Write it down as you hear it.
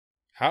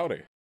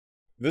Howdy.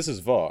 This is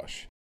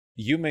Vosh.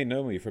 You may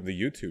know me from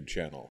the YouTube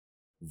channel,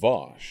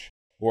 Vosh,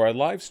 where I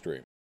live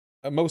stream.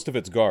 Most of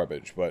it's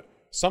garbage, but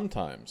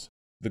sometimes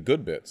the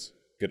good bits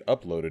get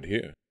uploaded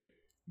here.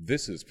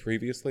 This is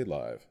Previously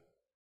Live.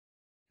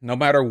 No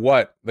matter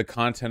what the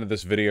content of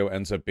this video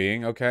ends up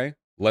being, okay?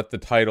 Let the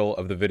title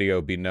of the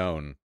video be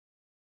known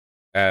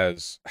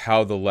as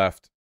How the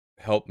Left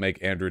Helped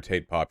Make Andrew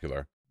Tate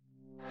Popular.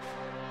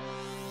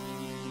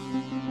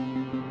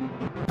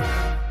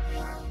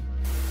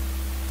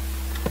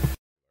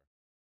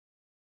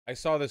 I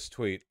saw this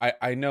tweet.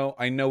 I know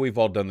we've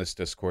all done this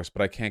discourse,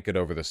 but I can't get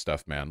over this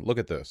stuff, man. Look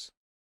at this.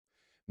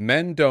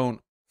 Men don't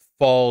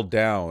fall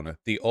down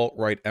the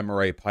alt-right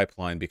MRA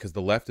pipeline because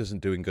the left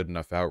isn't doing good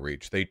enough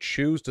outreach. They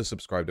choose to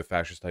subscribe to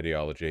fascist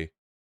ideology.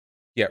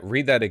 Yeah,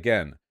 read that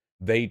again.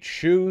 They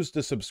choose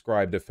to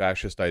subscribe to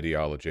fascist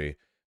ideology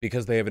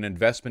because they have an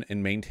investment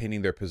in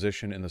maintaining their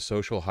position in the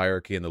social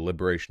hierarchy and the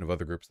liberation of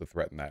other groups that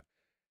threaten that.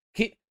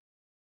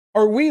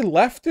 Are we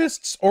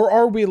leftists or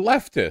are we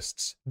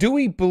leftists? Do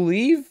we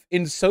believe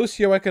in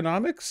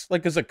socioeconomics,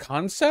 like as a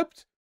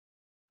concept?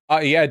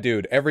 Yeah,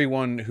 dude,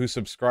 everyone who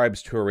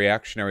subscribes to a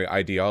reactionary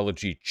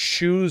ideology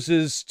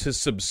chooses to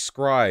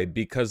subscribe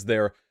because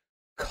they're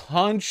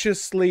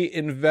consciously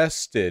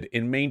invested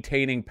in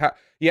maintaining power.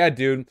 Yeah,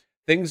 dude,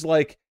 things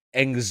like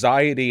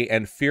anxiety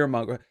and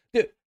fear-mongering.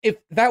 If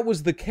that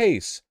was the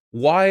case,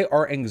 why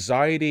are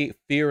anxiety,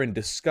 fear, and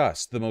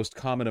disgust the most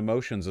common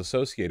emotions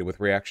associated with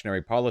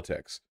reactionary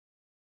politics?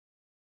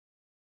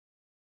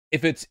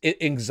 If it's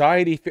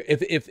anxiety,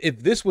 if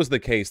this was the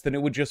case, then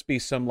it would just be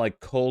some like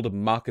cold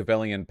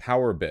Machiavellian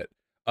power bit.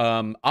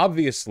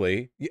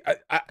 Obviously,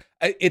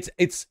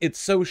 it's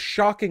so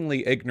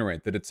shockingly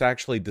ignorant that it's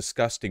actually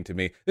disgusting to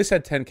me. This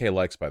had 10K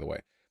likes, by the way.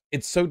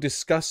 It's so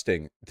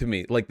disgusting to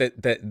me, like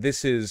that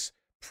this is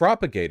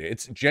propagated.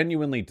 It's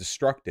genuinely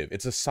destructive.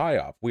 It's a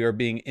psyop. We are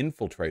being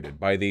infiltrated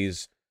by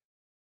these,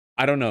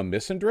 I don't know,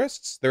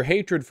 misandrists. Their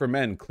hatred for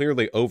men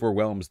clearly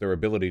overwhelms their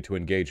ability to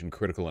engage in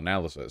critical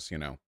analysis, you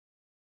know.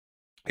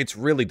 It's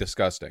really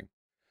disgusting.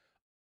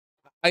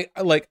 I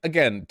like,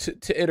 again,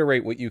 to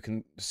iterate what you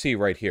can see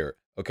right here,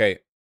 okay?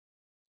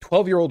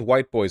 12-year-old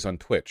white boys on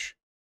Twitch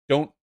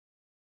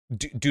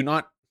do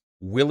not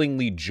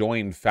willingly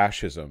join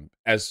fascism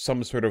as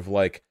some sort of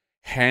like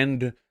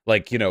scheme.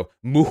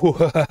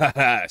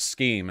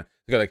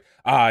 They're like,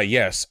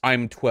 yes,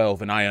 I'm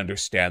 12 and I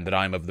understand that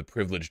I'm of the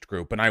privileged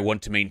group and I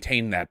want to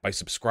maintain that by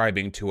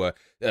subscribing to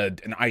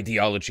an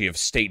ideology of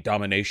state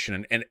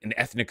domination and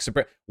ethnic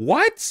suppression.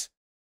 What?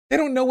 They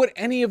don't know what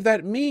any of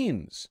that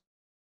means.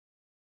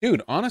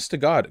 Dude, honest to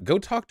God, go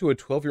talk to a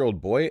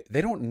 12-year-old boy.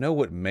 They don't know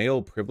what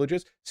male privilege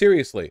is.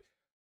 Seriously,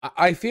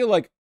 I feel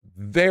like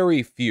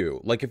very few,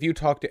 like if you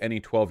talk to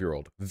any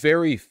 12-year-old,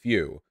 very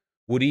few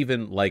would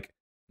even like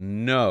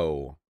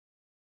know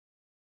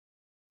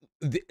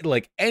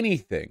like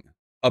anything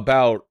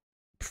about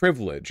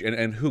privilege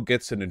and who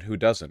gets it and who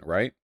doesn't,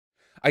 right?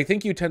 I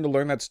think you tend to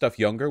learn that stuff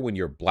younger when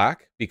you're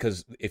black,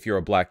 because if you're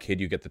a black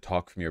kid, you get to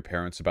talk from your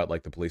parents about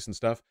like the police and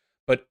stuff.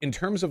 But in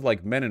terms of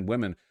like men and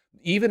women,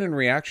 even in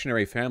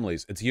reactionary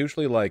families, it's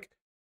usually like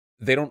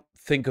they don't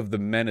think of the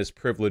men as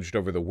privileged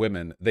over the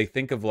women. They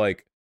think of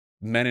like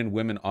men and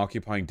women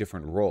occupying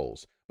different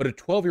roles. But a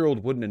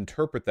 12-year-old wouldn't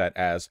interpret that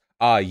as,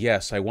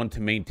 yes, I want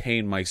to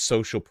maintain my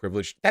social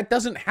privilege. That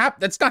doesn't happen.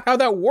 That's not how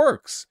that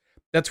works.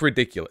 That's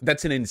ridiculous.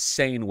 That's an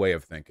insane way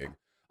of thinking.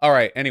 All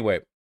right, anyway,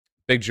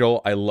 Big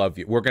Joel, I love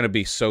you. We're going to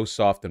be so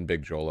soft in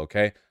Big Joel,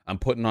 okay? I'm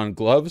putting on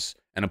gloves,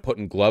 and I'm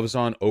putting gloves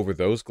on over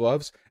those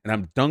gloves, and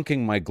I'm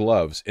dunking my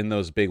gloves in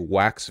those big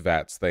wax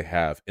vats they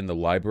have in the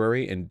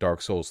library in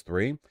Dark Souls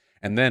 3,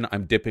 and then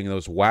I'm dipping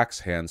those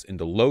wax hands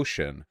into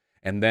lotion,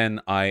 and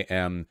then I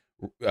am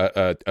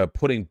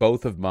putting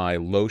both of my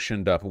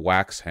lotioned up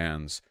wax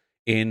hands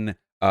in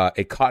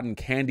a cotton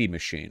candy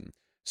machine.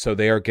 So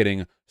they are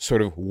getting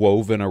sort of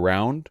woven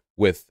around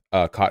with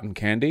cotton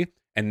candy,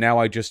 and now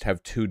I just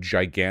have two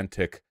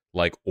gigantic,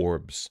 like,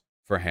 orbs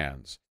for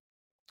hands.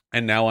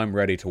 And now I'm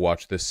ready to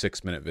watch this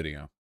 6-minute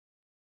video.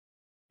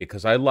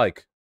 Because I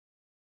like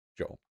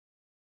Joel.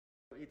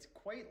 It's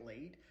quite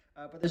late,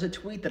 but there's a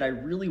tweet that I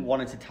really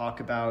wanted to talk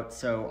about,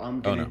 so I'm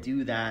going to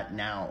do that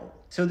now.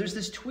 So there's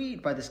this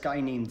tweet by this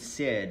guy named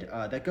Sid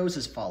that goes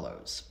as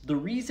follows. The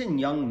reason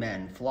young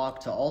men flock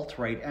to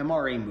alt-right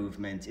MRA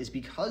movements is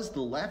because the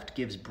left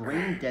gives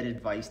brain-dead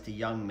advice to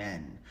young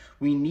men.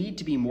 We need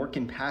to be more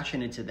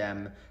compassionate to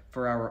them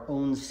for our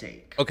own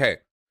sake. Okay.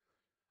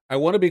 I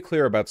want to be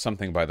clear about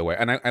something, by the way,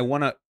 and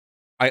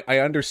I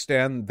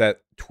understand that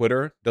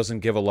Twitter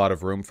doesn't give a lot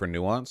of room for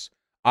nuance.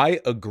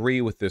 I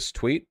agree with this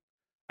tweet.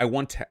 I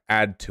want to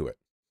add to it.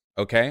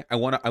 Okay? I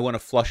want to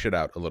flush it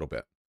out a little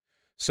bit.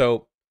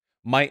 So,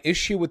 my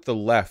issue with the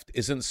left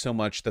isn't so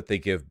much that they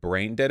give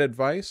brain dead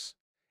advice.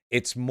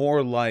 It's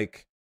more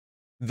like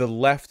the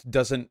left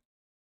doesn't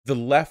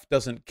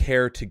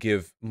care to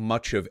give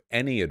much of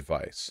any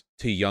advice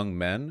to young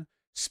men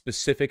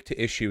specific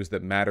to issues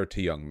that matter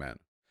to young men.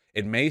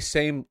 It may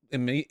seem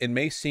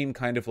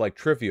kind of like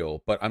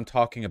trivial, but I'm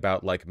talking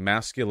about like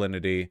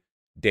masculinity,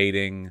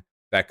 dating,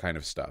 that kind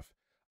of stuff.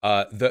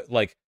 The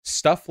like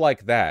stuff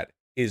like that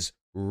is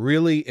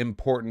really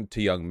important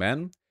to young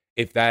men.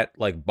 If that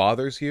like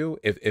bothers you,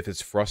 if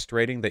it's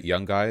frustrating that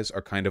young guys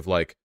are kind of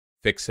like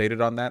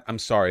fixated on that, I'm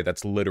sorry,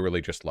 that's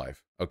literally just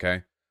life,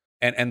 okay?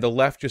 And the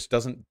left just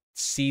doesn't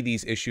see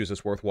these issues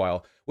as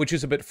worthwhile, which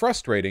is a bit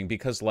frustrating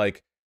because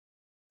like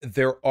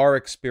there are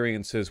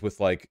experiences with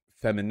like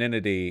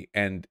femininity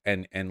and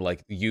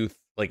like youth,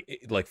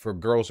 like for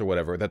girls or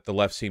whatever, that the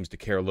left seems to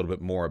care a little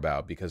bit more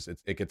about because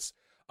it gets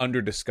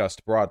under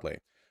discussed broadly.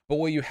 But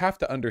what you have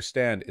to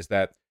understand is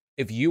that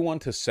if you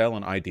want to sell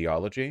an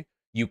ideology,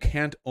 you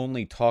can't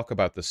only talk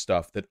about the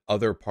stuff that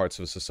other parts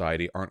of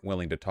society aren't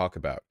willing to talk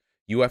about.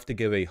 You have to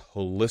give a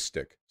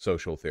holistic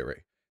social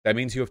theory. That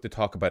means you have to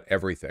talk about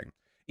everything.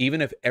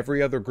 Even if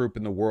every other group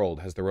in the world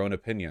has their own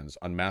opinions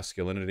on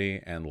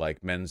masculinity and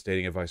like men's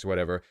dating advice or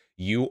whatever,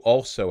 you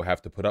also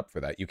have to put up for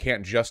that. You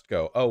can't just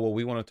go, oh, well,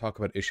 we want to talk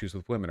about issues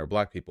with women or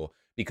black people,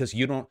 because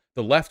you don't,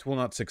 the left will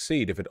not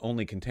succeed if it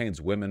only contains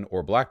women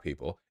or black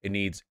people. It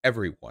needs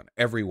everyone.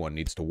 Everyone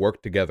needs to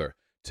work together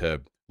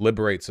to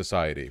liberate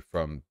society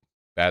from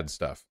bad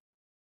stuff.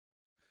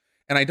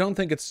 And I don't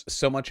think it's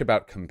so much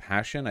about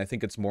compassion. I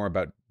think it's more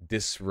about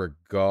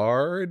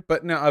disregard.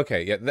 But no,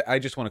 okay, yeah, I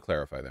just want to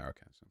clarify there.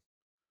 Okay.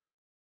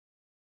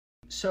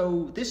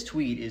 So this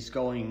tweet is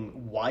going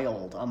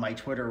wild on my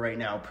Twitter right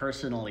now,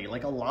 personally.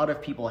 Like, a lot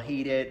of people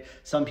hate it.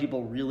 Some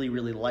people really,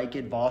 really like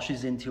it. Vosh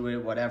is into it,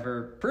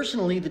 whatever.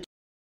 Personally, the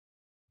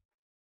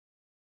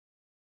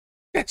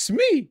That's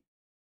me.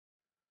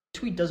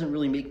 tweet doesn't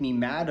really make me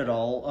mad at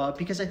all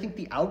because I think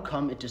the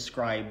outcome it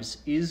describes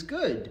is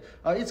good.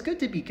 It's good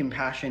to be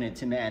compassionate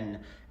to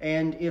men.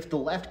 And if the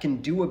left can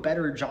do a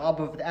better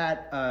job of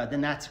that, then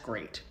that's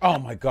great. Oh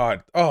my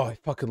God. Oh, I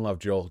fucking love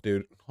Joel,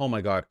 dude. Oh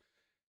my God.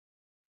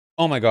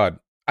 Oh my God.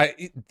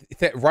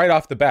 Right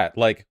off the bat,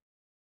 like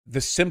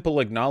the simple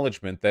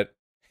acknowledgement that,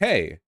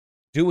 hey,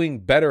 doing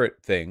better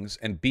at things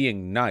and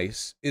being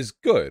nice is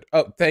good.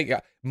 Oh, thank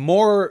God.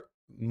 More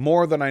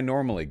than I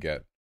normally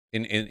get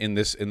in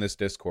this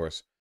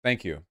discourse.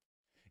 Thank you.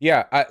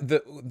 Yeah,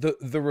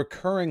 the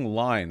recurring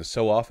line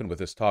so often with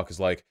this talk is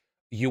like,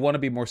 you want to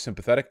be more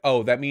sympathetic?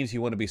 Oh, that means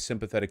you want to be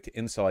sympathetic to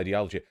incel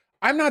ideology.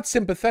 I'm not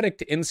sympathetic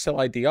to incel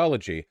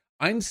ideology.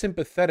 I'm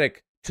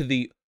sympathetic to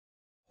the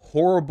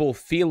horrible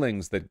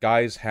feelings that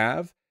guys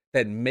have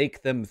that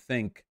make them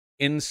think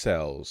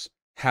incels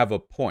have a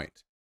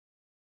point.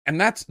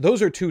 And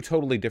those are two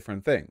totally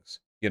different things,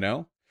 you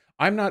know?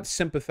 I'm not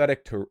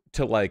sympathetic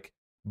to like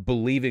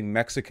believing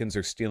Mexicans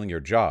are stealing your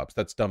jobs.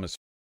 That's dumb as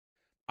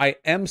I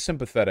am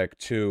sympathetic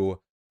to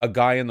a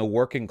guy in the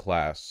working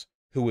class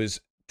who is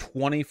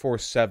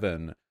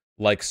 24/7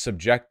 like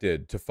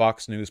subjected to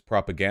Fox News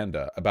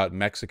propaganda about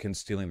Mexicans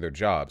stealing their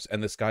jobs,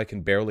 and this guy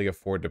can barely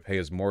afford to pay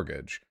his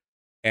mortgage.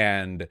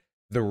 And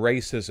the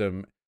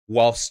racism,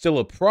 while still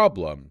a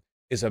problem,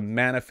 is a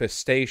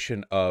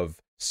manifestation of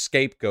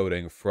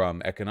scapegoating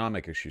from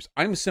economic issues.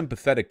 I'm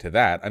sympathetic to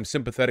that. I'm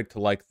sympathetic to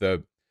like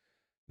the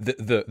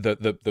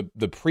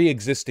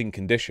pre-existing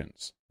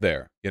conditions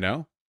there, you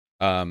know?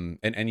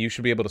 And you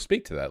should be able to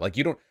speak to that. Like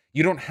you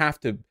don't have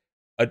to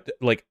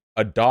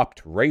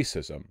adopt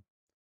racism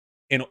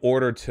in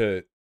order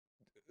to,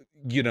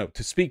 you know,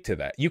 to speak to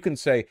that. You can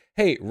say,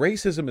 hey,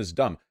 racism is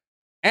dumb.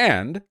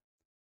 And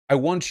I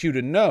want you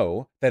to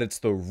know that it's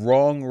the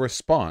wrong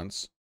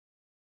response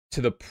to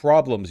the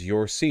problems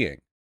you're seeing.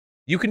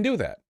 You can do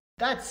that.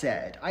 That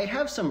said, I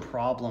have some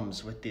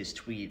problems with this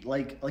tweet,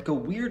 like a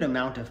weird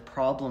amount of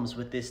problems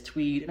with this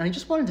tweet, and I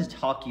just wanted to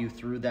talk you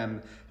through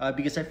them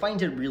because I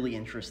find it really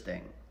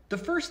interesting. The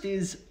first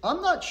is,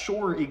 I'm not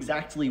sure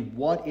exactly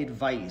what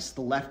advice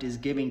the left is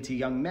giving to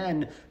young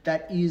men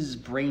that is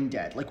brain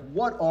dead. Like,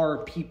 what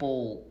are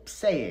people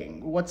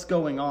saying? What's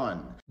going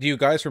on? Do you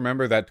guys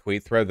remember that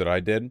tweet thread that I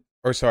did?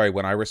 Or sorry,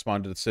 when I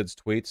responded to Sid's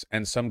tweets,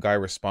 and some guy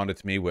responded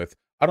to me with,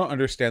 I don't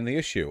understand the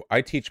issue.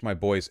 I teach my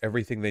boys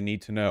everything they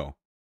need to know.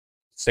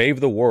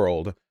 Save the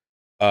world,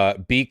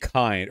 be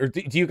kind. Or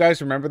do you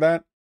guys remember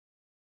that?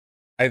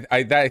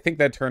 I think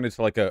that turned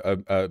into like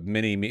a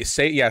mini me.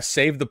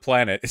 Save the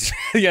planet.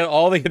 Yeah,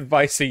 all the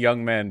advice a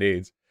young man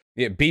needs.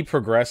 Yeah, be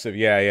progressive.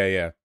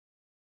 Yeah.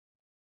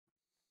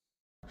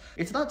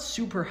 It's not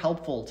super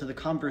helpful to the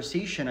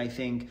conversation, I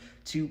think,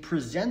 to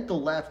present the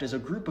left as a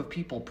group of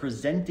people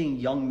presenting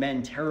young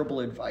men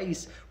terrible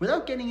advice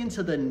without getting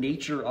into the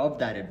nature of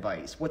that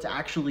advice, what's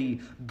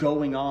actually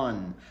going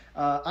on.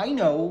 I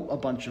know a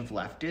bunch of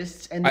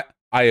leftists, and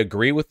I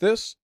agree with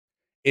this.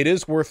 It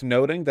is worth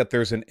noting that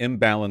there's an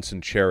imbalance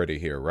in charity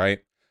here, right?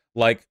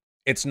 Like,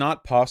 it's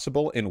not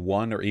possible in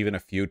one or even a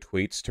few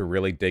tweets to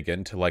really dig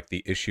into like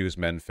the issues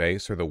men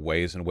face or the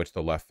ways in which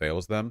the left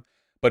fails them.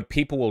 But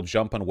people will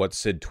jump on what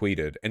Sid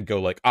tweeted and go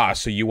like,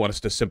 so you want us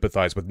to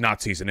sympathize with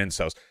Nazis and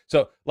incels.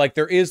 So like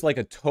there is like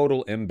a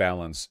total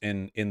imbalance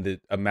in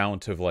the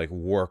amount of like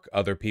work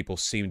other people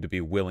seem to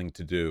be willing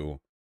to do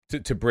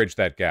to bridge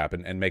that gap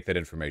and make that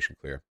information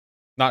clear.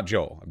 Not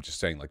Joel. I'm just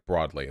saying like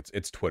broadly.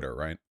 It's Twitter,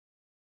 right?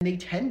 They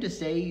tend to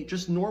say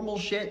just normal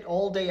shit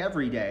all day,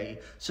 every day.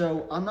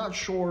 So I'm not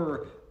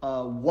sure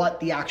what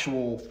the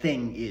actual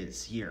thing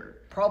is here.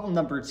 Problem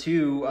number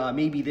two,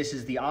 maybe this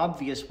is the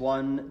obvious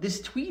one. This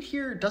tweet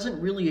here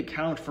doesn't really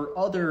account for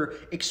other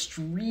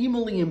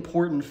extremely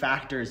important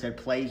factors at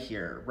play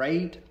here,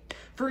 right?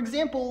 For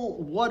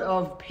example, what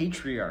of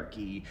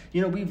patriarchy?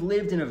 You know, we've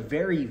lived in a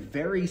very,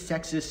 very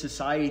sexist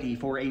society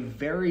for a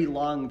very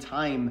long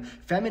time.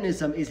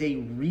 Feminism is a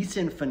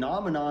recent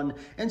phenomenon,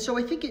 and so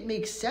I think it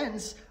makes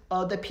sense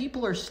that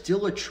people are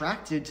still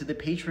attracted to the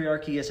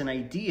patriarchy as an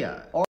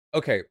idea.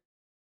 Okay.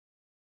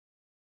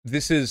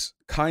 This is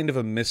kind of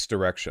a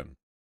misdirection.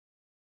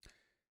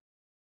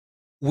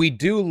 We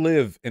do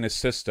live in a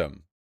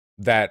system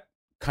that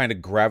kind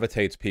of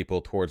gravitates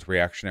people towards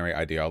reactionary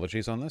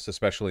ideologies on this,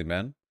 especially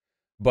men.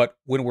 But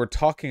when we're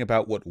talking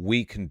about what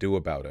we can do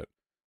about it,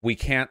 we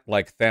can't,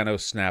 like,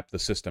 Thanos snap the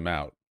system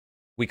out.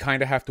 We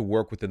kind of have to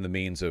work within the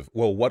means of,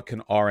 well, what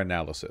can our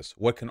analysis,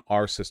 what can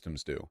our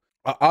systems do?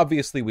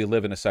 Obviously, we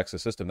live in a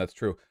sexist system. That's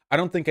true. I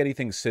don't think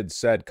anything Sid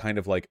said kind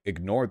of, like,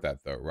 ignored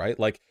that, though, right?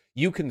 Like,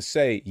 you can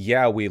say,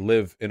 yeah, we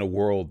live in a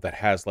world that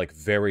has, like,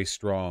 very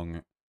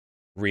strong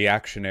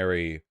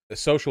reactionary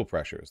social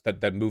pressures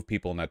that move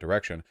people in that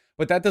direction,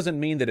 but that doesn't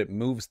mean that it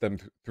moves them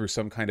through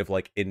some kind of,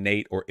 like,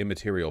 innate or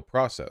immaterial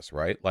process,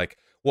 right? Like,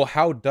 well,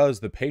 how does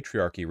the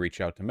patriarchy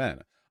reach out to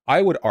men?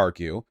 I would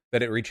argue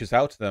that it reaches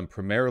out to them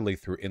primarily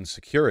through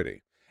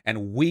insecurity,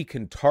 and we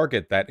can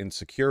target that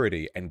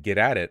insecurity and get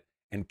at it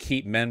and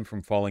keep men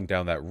from falling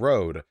down that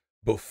road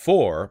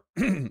before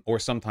or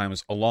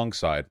sometimes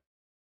alongside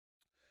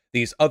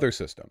these other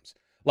systems.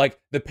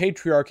 Like, the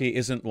patriarchy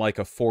isn't like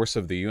a force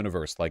of the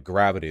universe like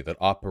gravity that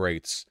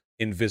operates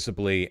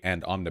invisibly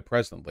and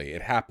omnipresently.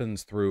 It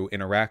happens through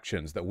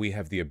interactions that we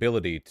have the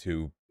ability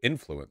to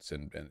influence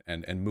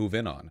and move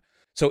in on.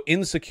 So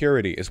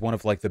insecurity is one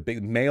of, like, the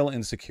big, male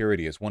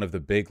insecurity is one of the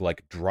big,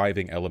 like,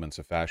 driving elements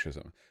of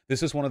fascism.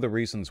 This is one of the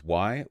reasons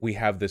why we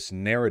have this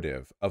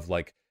narrative of,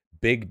 like,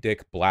 big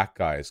dick black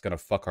guys gonna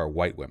fuck our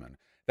white women.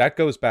 That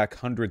goes back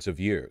hundreds of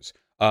years.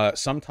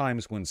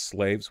 Sometimes when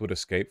slaves would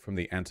escape from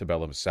the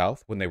antebellum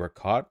South, when they were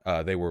caught,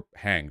 they were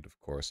hanged, of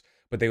course,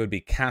 but they would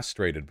be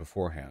castrated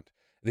beforehand.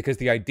 Because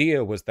the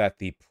idea was that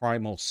the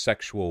primal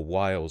sexual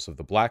wiles of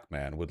the black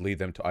man would lead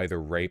them to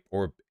either rape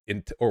or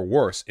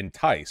worse,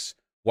 entice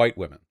white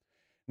women.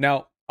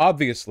 Now,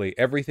 obviously,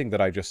 everything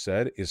that I just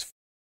said is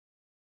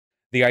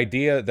the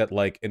idea that,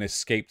 like, an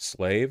escaped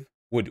slave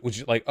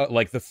would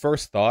like the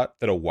first thought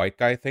that a white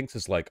guy thinks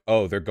is like,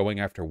 oh, they're going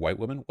after white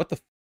women. What the f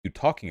are you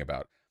talking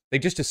about? They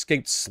just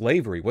escaped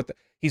slavery.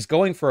 He's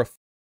going for a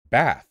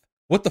bath.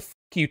 What the f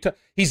are you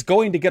he's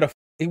going to get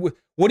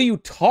what are you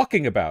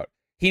talking about?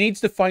 He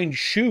needs to find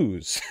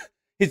shoes.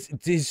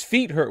 His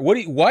feet hurt. What?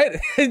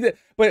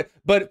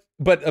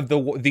 but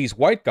of these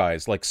white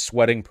guys, like,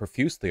 sweating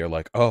profusely are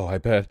like, oh, I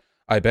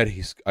bet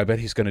he's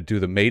going to do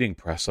the mating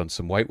press on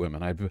some white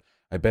women.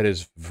 I bet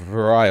his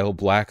virile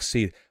black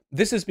seed.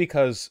 This is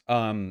because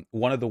one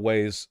of the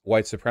ways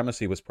white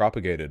supremacy was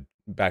propagated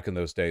back in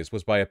those days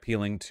was by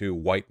appealing to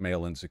white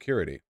male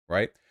insecurity,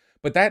 right?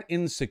 But that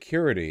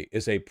insecurity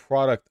is a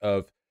product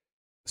of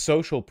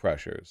social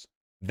pressures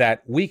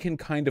that we can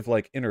kind of,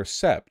 like,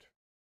 intercept,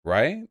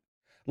 right?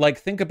 Like,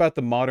 think about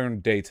the modern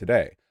day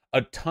today.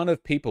 A ton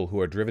of people who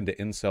are driven to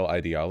incel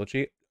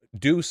ideology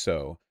do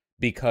so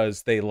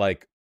because they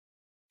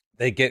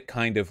get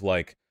kind of,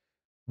 like,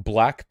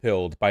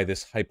 black-pilled by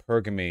this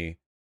hypergamy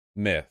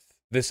myth.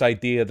 This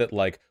idea that,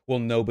 like, well,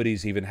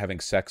 nobody's even having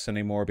sex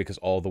anymore because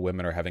all the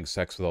women are having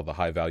sex with all the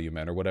high-value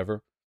men or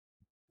whatever,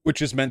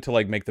 which is meant to,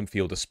 like, make them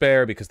feel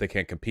despair because they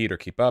can't compete or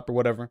keep up or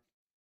whatever.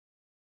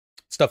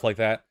 Stuff like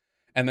that.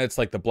 And it's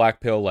like the black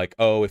pill, like,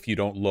 oh, if you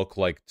don't look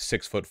like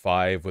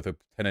 6'5" with a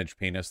 10-inch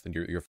penis, then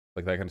you're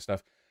like, that kind of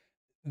stuff.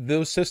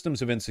 Those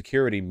systems of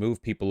insecurity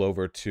move people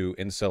over to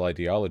incel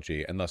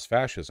ideology and thus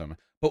fascism.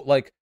 But,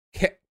 like,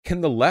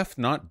 can the left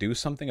not do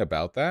something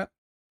about that?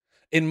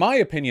 In my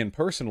opinion,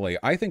 personally,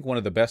 I think one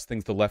of the best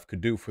things the left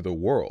could do for the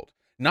world,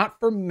 not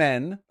for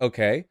men,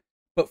 okay,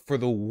 but for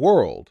the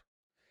world,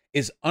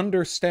 is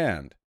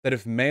understand that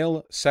if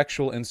male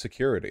sexual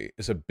insecurity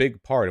is a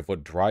big part of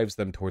what drives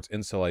them towards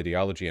incel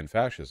ideology and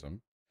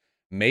fascism,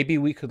 maybe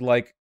we could,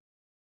 like,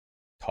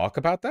 talk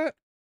about that?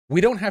 We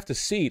don't have to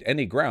cede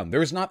any ground.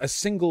 There is not a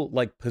single,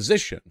 like,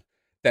 position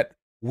that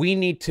we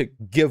need to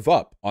give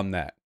up on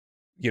that,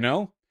 you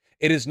know?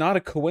 It is not a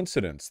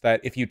coincidence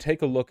that if you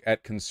take a look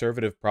at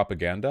conservative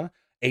propaganda,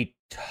 a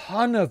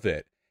ton of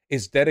it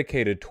is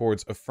dedicated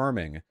towards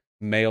affirming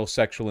male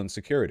sexual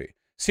insecurity.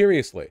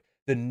 Seriously,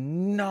 the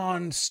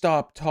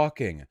non-stop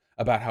talking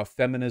about how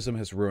feminism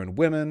has ruined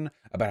women,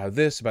 about how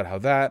this, about how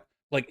that,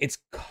 like, it's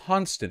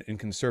constant in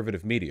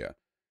conservative media.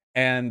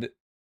 And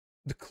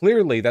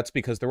clearly that's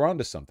because they're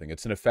onto something.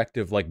 It's an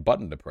effective, like,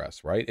 button to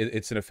press, right?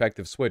 It's an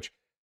effective switch.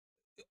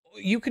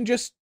 You can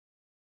just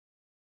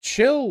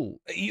chill.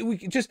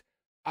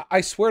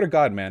 I swear to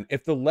God, man,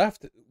 if the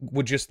left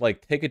would just,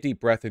 like, take a deep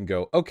breath and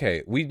go,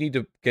 okay, we need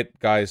to get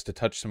guys to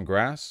touch some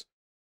grass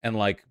and,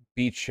 like,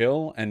 be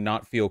chill and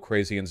not feel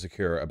crazy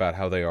insecure about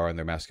how they are and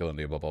their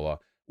masculinity, blah, blah,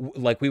 blah.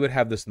 Like, we would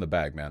have this in the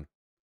bag, man.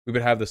 We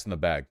would have this in the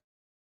bag.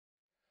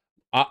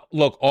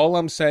 Look, all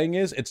I'm saying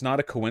is it's not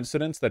a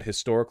coincidence that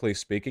historically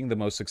speaking, the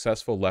most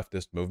successful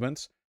leftist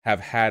movements have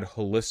had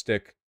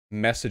holistic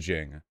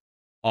messaging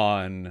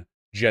on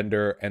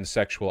gender and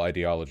sexual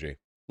ideology.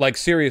 Like,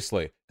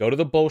 seriously, go to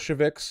the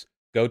Bolsheviks,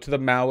 go to the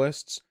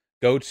Maoists,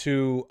 go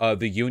to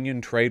the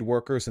union trade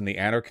workers and the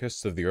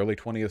anarchists of the early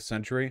 20th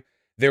century.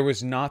 There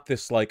was not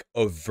this, like,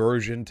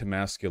 aversion to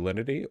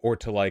masculinity or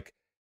to, like,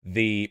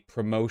 the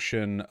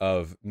promotion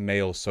of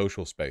male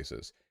social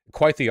spaces.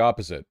 Quite the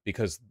opposite,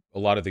 because a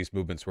lot of these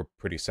movements were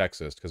pretty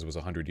sexist because it was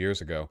 100 years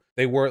ago.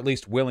 They were at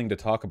least willing to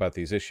talk about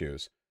these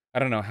issues. I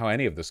don't know how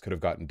any of this could have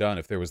gotten done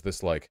if there was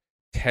this, like,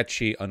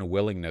 tetchy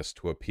unwillingness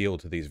to appeal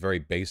to these very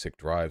basic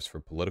drives for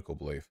political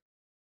belief.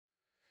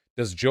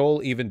 Does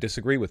Joel even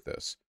disagree with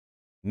this?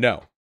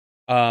 No.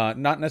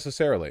 Not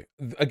necessarily.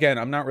 Again,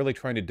 I'm not really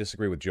trying to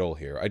disagree with Joel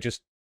here. I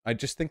just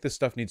think this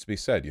stuff needs to be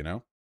said, you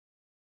know?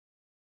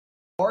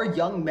 Are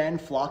young men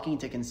flocking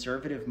to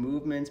conservative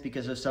movements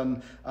because of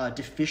some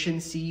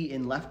deficiency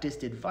in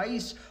leftist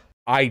advice?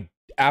 I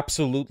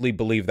absolutely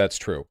believe that's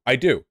true. I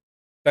do.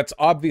 That's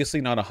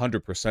obviously not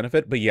 100% of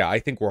it, but yeah, I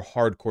think we're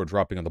hardcore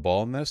dropping on the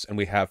ball on this, and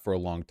we have for a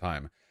long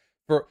time.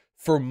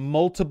 For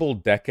multiple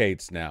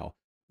decades now,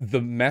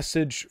 the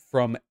message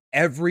from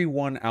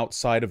everyone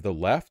outside of the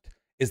left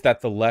is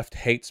that the left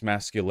hates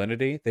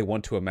masculinity. They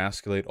want to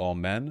emasculate all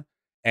men,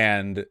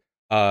 and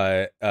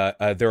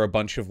they're a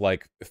bunch of,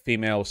 like,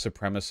 female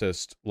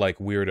supremacist, like,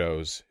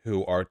 weirdos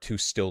who are too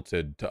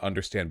stilted to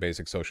understand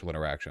basic social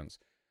interactions.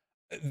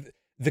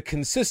 The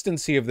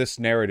consistency of this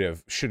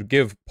narrative should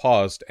give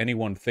pause to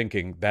anyone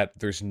thinking that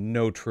there's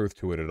no truth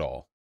to it at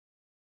all.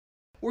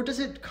 Or does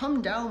it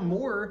come down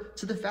more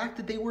to the fact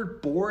that they were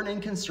born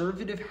in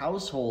conservative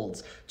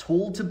households,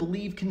 told to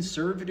believe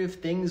conservative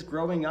things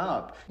growing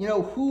up? You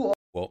know, who...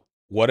 Well,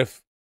 what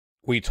if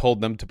we told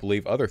them to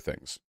believe other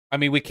things? I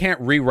mean, we can't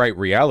rewrite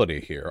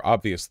reality here.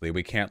 Obviously,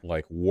 we can't,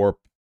 like, warp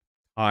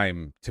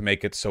time to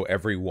make it so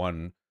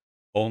everyone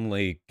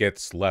only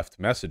gets left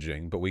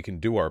messaging, but we can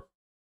do our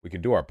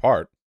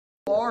part.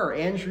 Who are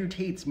Andrew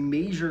Tate's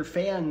major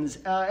fans,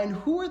 and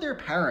who are their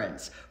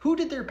parents? Who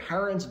did their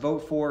parents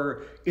vote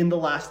for in the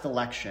last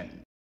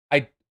election?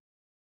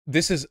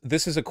 This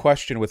is a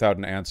question without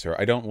an answer.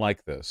 I don't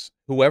like this.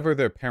 Whoever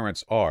their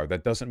parents are,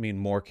 that doesn't mean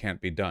more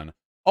can't be done.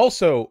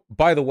 Also,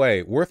 by the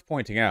way, worth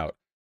pointing out,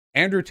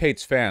 Andrew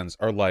Tate's fans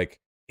are,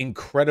 like,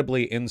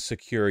 incredibly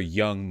insecure,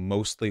 young,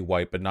 mostly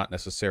white, but not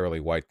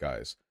necessarily white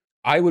guys.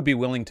 I would be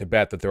willing to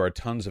bet that there are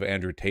tons of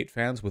Andrew Tate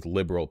fans with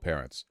liberal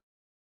parents.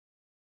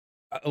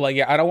 Like,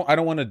 yeah, I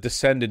don't want to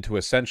descend into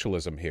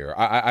essentialism here.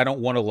 I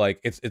don't want to,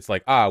 like, it's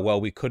like, well,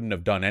 we couldn't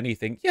have done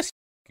anything. Yes,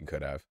 you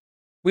could have.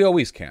 We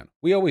always can.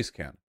 We always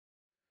can.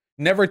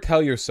 Never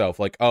tell yourself,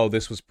 like, oh,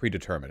 this was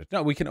predetermined.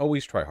 No, we can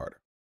always try harder.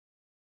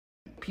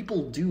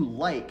 People do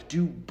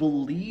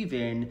believe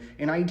in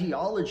an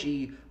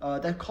ideology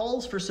that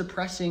calls for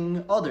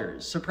suppressing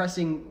others,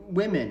 suppressing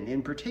women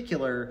in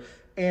particular.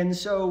 And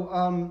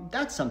so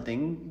that's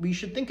something we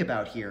should think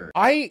about here.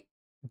 I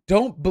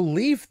don't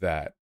believe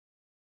that.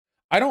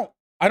 I don't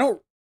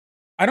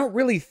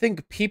really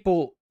think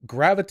people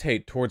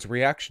gravitate towards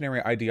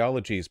reactionary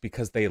ideologies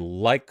because they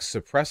like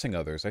suppressing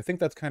others. I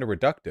think that's kind of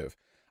reductive.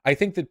 I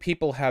think that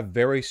people have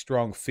very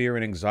strong fear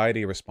and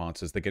anxiety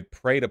responses that get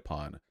preyed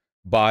upon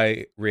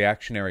by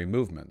reactionary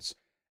movements.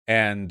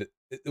 And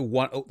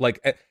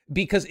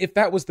because if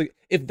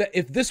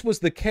this was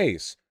the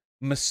case,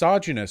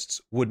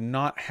 misogynists would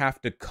not have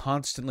to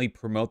constantly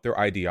promote their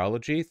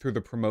ideology through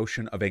the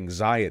promotion of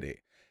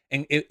anxiety.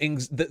 And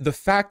the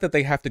fact that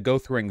they have to go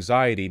through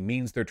anxiety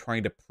means they're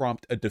trying to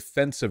prompt a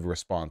defensive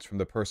response from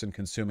the person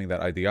consuming that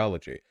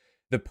ideology.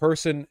 The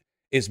person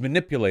is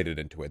manipulated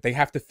into it. They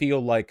have to feel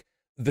like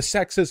the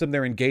sexism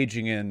they're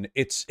engaging in,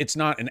 it's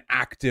not an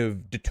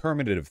active,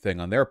 determinative thing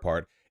on their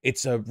part.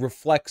 It's a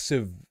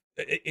reflexive,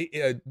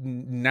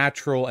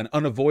 natural, and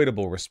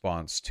unavoidable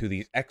response to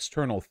these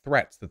external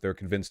threats that they're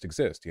convinced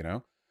exist, you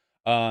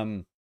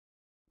know?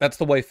 That's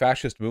the way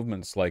fascist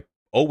movements, like,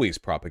 always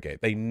propagate.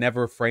 They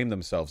never frame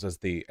themselves as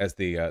the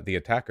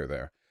attacker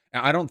there.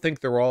 And I don't think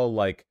they're all,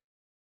 like,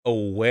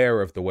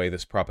 aware of the way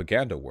this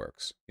propaganda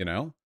works, you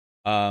know?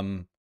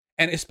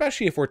 And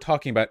especially if we're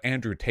talking about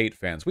Andrew Tate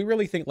fans, we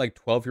really think, like,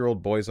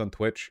 12-year-old boys on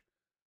Twitch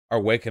are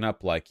waking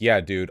up like,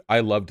 yeah, dude, I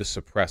love to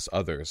suppress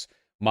others.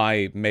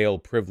 My male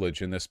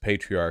privilege in this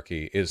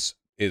patriarchy is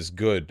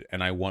good,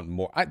 and I want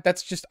more. I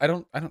just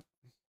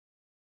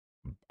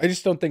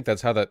don't think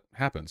that's how that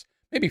happens.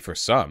 Maybe for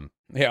some.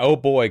 Yeah, oh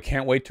boy,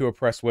 can't wait to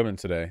oppress women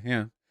today.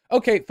 Yeah.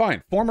 Okay,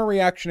 fine. Former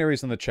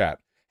reactionaries in the chat.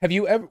 Have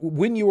you ever,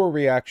 when you were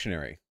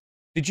reactionary,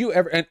 did you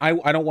ever, and I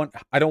don't want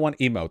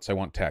emotes, I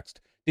want text.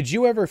 Did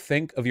you ever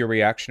think of your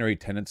reactionary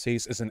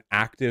tendencies as an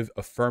active,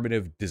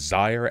 affirmative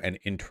desire and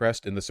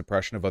interest in the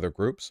suppression of other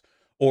groups?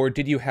 Or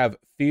did you have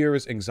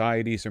fears,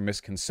 anxieties, or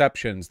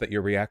misconceptions that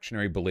your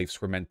reactionary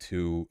beliefs were meant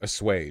to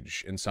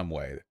assuage in some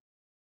way?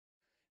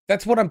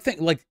 That's what I'm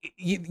thinking. Like,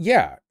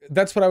 yeah,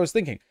 that's what I was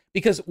thinking.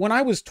 Because when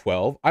I was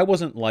 12, I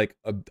wasn't like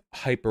a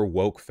hyper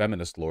woke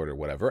feminist lord or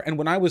whatever. And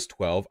when I was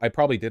 12, I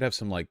probably did have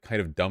some, like,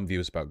 kind of dumb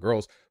views about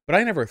girls. but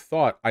I never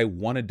thought I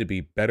wanted to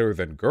be better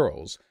than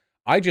girls.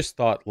 I just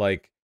thought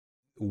like,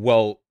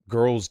 well,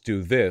 girls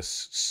do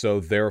this, so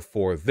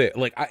therefore this.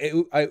 Like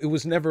it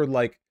was never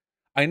like,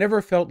 I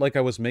never felt like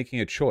I was making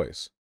a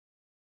choice.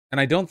 And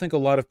I don't think a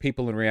lot of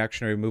people in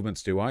reactionary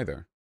movements do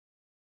either.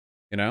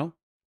 You know?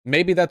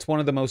 Maybe that's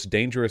one of the most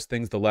dangerous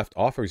things the left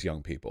offers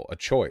young people, a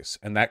choice.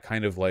 And that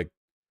kind of like,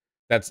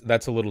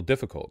 that's a little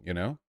difficult, you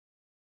know?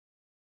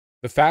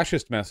 The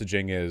fascist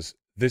messaging is,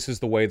 this is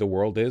the way the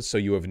world is, so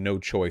you have no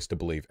choice to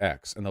believe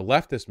X. And the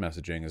leftist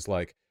messaging is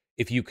like,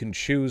 if you can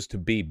choose to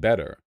be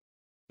better,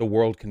 the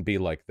world can be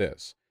like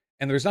this.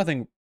 And there's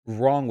nothing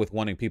wrong with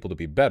wanting people to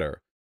be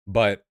better,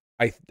 but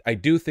I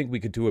do think we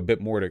could do a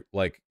bit more to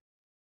like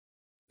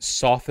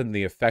soften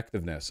the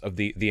effectiveness of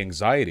the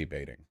anxiety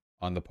baiting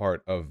on the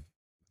part of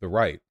the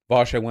right.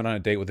 Vosh, I went on a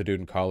date with a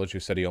dude in college who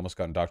said he almost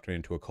got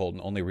indoctrinated into a cult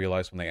and only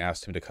realized when they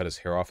asked him to cut his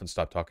hair off and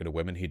stop talking to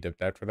women, he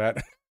dipped after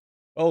that.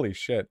 Holy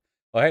shit.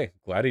 Well, hey,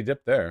 glad he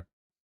dipped there.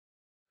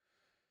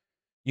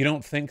 You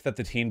don't think that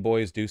the teen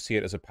boys do see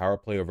it as a power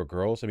play over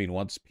girls? I mean,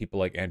 once people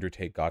like Andrew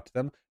Tate got to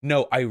them?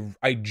 No,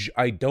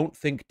 I don't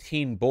think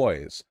teen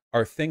boys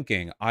are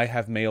thinking, I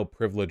have male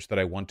privilege that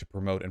I want to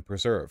promote and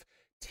preserve.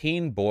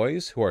 Teen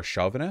boys who are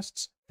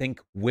chauvinists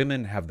think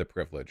women have the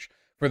privilege.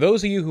 For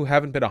those of you who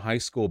haven't been a high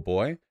school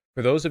boy,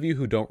 for those of you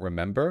who don't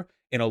remember,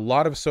 in a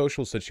lot of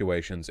social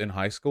situations in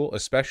high school,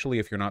 especially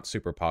if you're not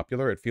super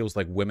popular, it feels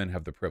like women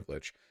have the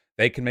privilege.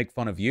 They can make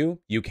fun of you,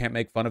 you can't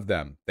make fun of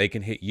them. They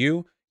can hit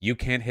you, you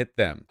can't hit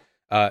them.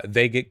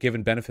 They get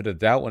given benefit of the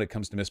doubt when it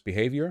comes to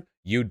misbehavior.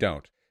 You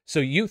don't. So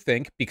you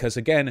think, because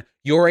again,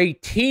 you're a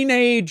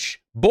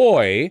teenage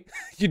boy,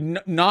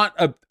 not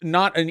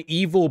an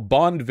evil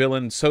Bond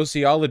villain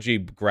sociology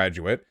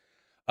graduate.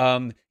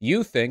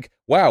 You think,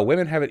 wow,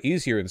 women have it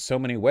easier in so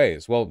many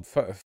ways. Well,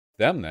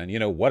 them then,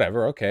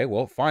 whatever. Okay,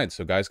 well, fine.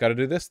 So guys got to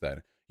do this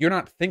then. You're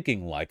not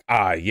thinking like,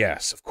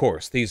 yes, of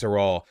course, these are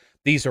all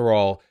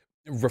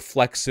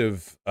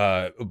reflexive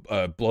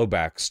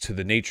blowbacks to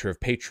the nature of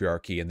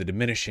patriarchy and the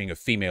diminishing of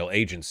female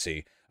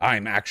agency.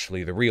 I'm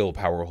actually the real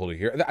power holder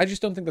here. I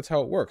just don't think that's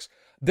how it works.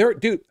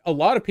 Dude, a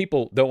lot of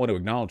people don't want to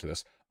acknowledge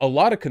this. A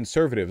lot of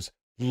conservatives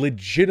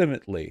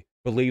legitimately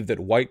believe that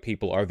white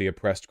people are the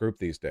oppressed group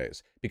these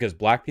days because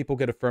black people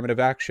get affirmative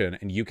action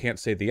and you can't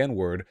say the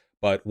N-word,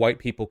 but white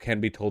people can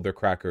be told they're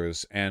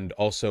crackers. And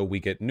also we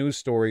get news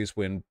stories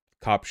when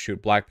cops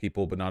shoot black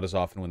people, but not as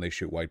often when they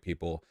shoot white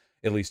people.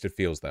 At least it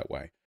feels that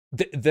way.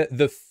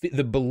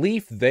 The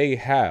belief they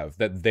have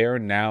that they're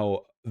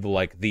now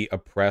like the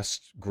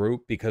oppressed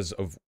group because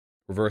of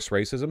reverse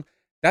racism,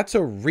 that's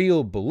a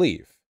real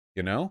belief,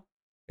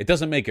 It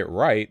doesn't make it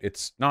right,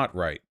 it's not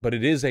right, but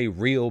it is a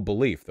real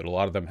belief that a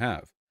lot of them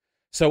have.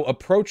 So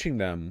approaching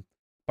them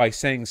by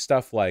saying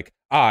stuff like,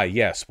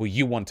 yes, well,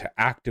 you want to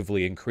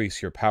actively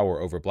increase your power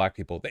over black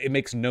people, it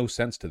makes no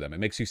sense to them. It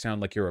makes you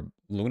sound like you're a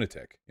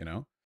lunatic,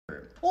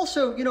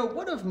 Also,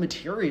 what of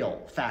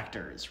material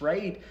factors,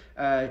 right?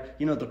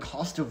 The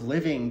cost of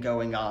living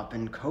going up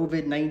and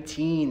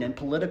COVID-19 and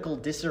political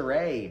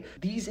disarray.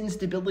 These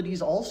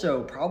instabilities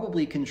also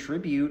probably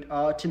contribute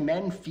to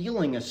men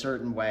feeling a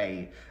certain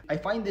way. I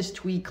find this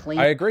tweet claim...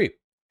 I agree.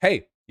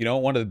 Hey,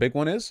 what one of the big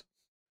one is?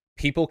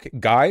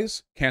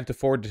 Guys can't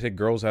afford to take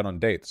girls out on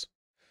dates.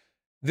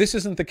 This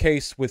isn't the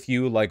case with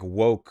you like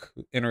woke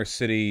inner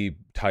city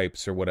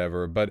types or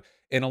whatever, but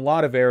in a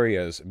lot of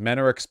areas, men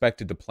are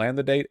expected to plan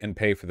the date and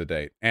pay for the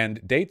date.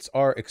 And dates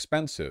are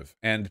expensive,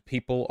 and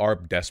people are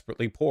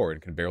desperately poor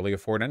and can barely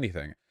afford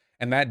anything.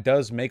 And that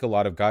does make a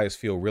lot of guys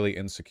feel really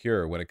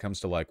insecure when it comes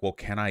to like, well,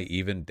 can I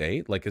even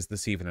date? Like, is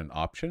this even an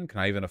option? Can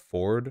I even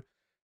afford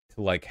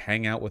to like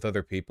hang out with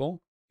other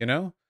people?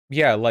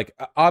 Yeah, like,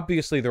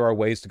 obviously there are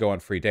ways to go on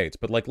free dates,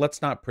 but like,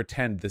 let's not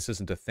pretend this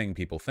isn't a thing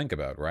people think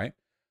about, right?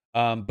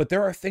 But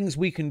there are things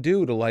we can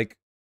do to like,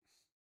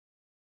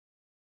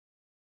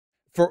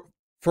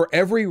 for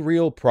every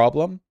real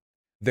problem,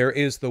 there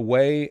is the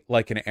way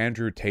like an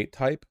Andrew Tate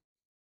type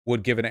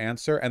would give an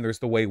answer, and there's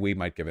the way we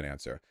might give an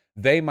answer.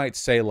 They might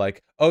say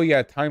like, oh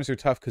yeah, times are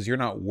tough because you're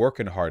not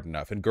working hard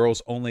enough, and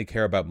girls only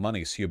care about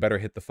money, so you better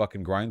hit the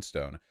fucking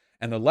grindstone.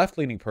 And the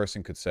left-leaning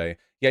person could say,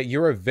 yeah,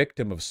 you're a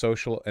victim of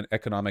social and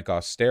economic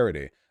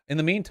austerity. In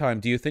the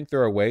meantime, do you think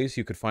there are ways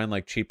you could find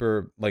like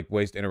cheaper like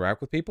ways to interact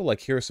with people?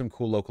 Like, here are some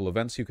cool local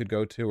events you could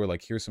go to, or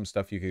like here's some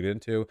stuff you could get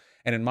into.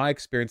 And in my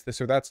experience,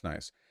 this or that's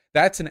nice.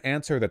 That's an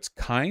answer that's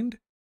kind,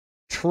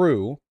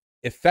 true,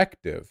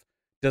 effective,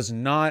 does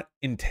not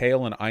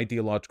entail an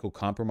ideological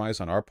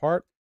compromise on our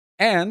part,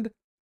 and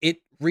it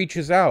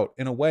reaches out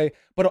in a way.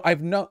 But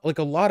I've known like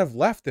a lot of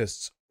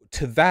leftists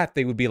to that,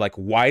 they would be like,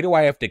 why do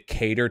I have to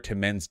cater to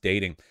men's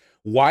dating?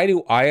 Why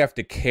do I have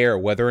to care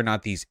whether or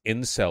not these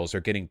incels are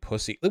getting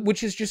pussy?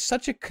 Which is just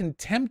such a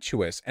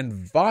contemptuous and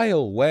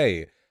vile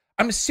way.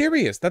 I'm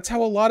serious. That's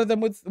how a lot of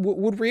them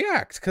would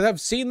react, because I've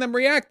seen them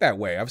react that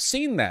way. I've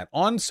seen that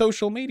on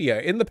social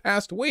media in the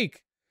past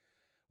week,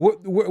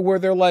 where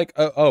they're like,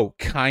 oh,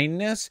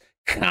 kindness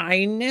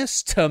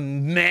to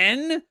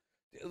men?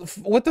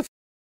 What the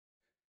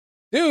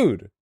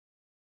dude?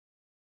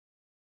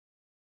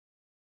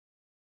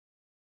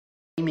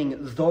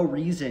 the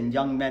reason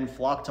young men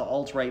flock to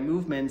alt-right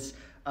movements,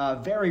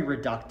 very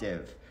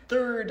reductive.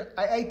 Third,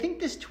 I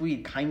think this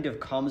tweet kind of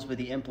comes with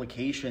the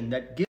implication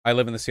that... I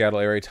live in the Seattle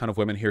area. A ton of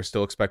women here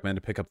still expect men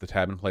to pick up the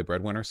tab and play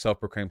breadwinner.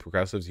 Self-proclaimed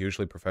progressives,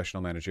 usually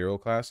professional managerial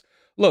class.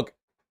 Look,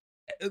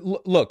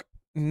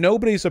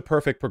 nobody's a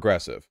perfect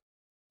progressive,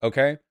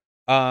 okay?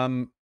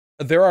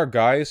 There are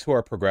guys who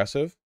are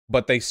progressive,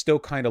 but they still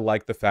kind of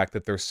like the fact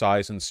that their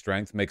size and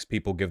strength makes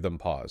people give them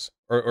pause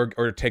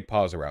or take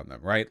pause around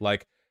them, right?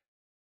 Like,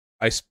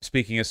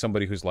 speaking as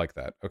somebody who's like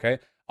that, okay?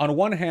 On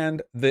one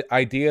hand, the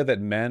idea that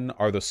men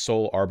are the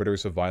sole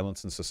arbiters of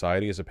violence in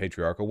society is a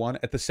patriarchal one.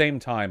 At the same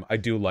time, I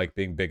do like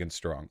being big and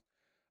strong.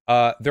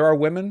 There are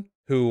women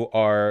who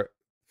are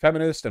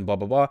feminist and blah,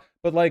 blah, blah.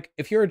 But, like,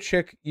 if you're a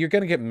chick, you're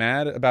going to get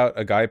mad about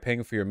a guy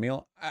paying for your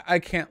meal. I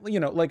can't, you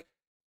know, like,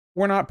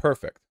 we're not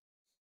perfect.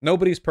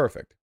 Nobody's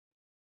perfect.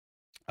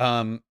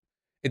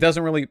 It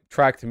doesn't really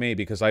track to me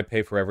because I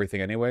pay for everything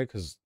anyway,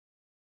 because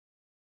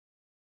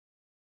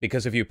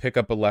if you pick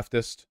up a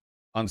leftist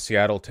on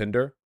Seattle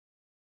Tinder,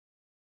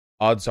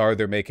 odds are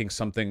they're making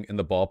something in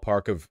the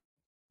ballpark of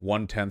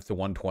 1/10 to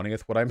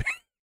 1/20th what I make.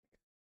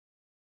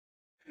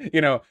 You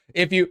know,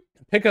 if you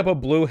pick up a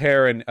blue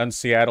hair on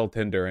Seattle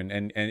Tinder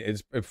and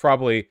it's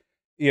probably,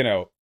 you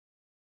know,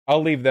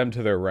 I'll leave them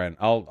to their rent.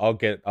 I'll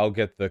get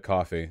the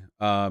coffee.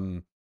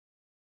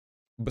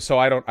 So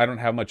I don't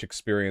have much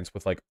experience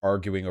with like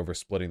arguing over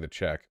splitting the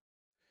check.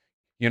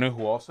 You know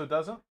who also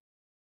doesn't?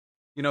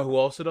 You know who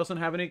also doesn't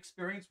have any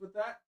experience with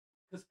that?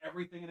 Because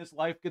everything in his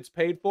life gets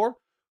paid for?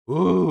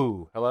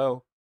 Ooh,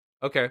 hello.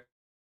 Okay.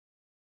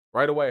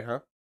 Right away, huh?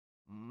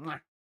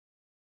 Mwah.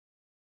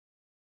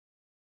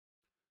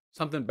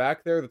 Something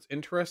back there that's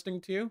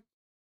interesting to you?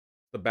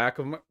 The back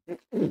of my...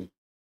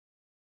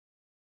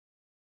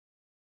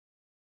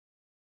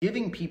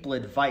 Giving people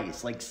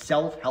advice, like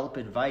self-help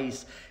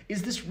advice,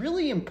 is this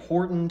really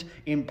important,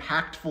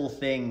 impactful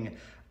thing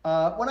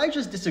when I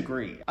just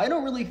disagree. I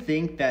don't really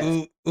think that...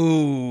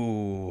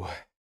 Ooh.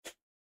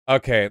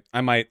 Okay,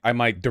 I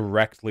might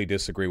directly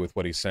disagree with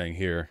what he's saying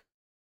here.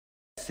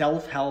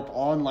 Self-help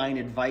online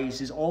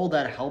advice is all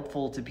that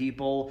helpful to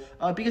people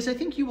because I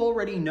think you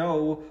already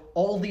know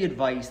all the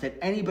advice that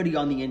anybody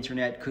on the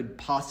internet could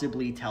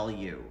possibly tell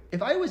you.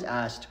 If I was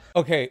asked...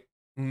 Okay,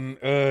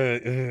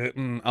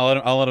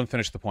 I'll let him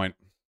finish the point.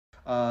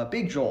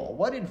 Big Joel,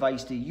 what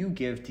advice do you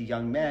give to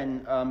young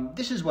men?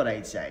 This is what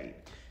I'd say.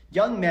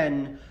 Young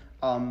men,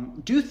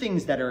 do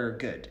things that are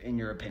good, in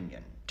your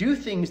opinion. Do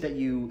things that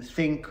you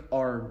think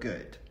are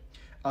good.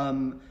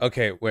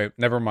 Okay, wait,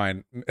 never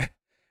mind.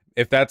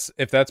 If that's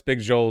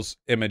Big Joel's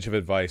image of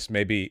advice,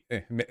 maybe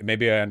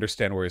I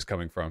understand where he's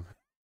coming from.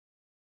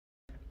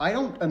 I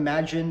don't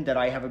imagine that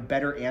I have a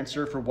better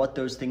answer for what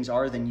those things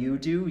are than you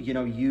do.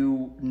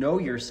 You know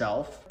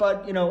yourself,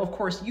 but, of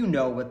course, you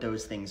know what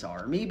those things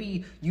are.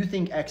 Maybe you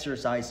think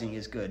exercising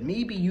is good.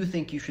 Maybe you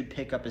think you should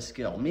pick up a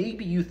skill.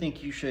 Maybe you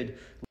think you should...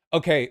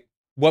 Okay,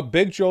 what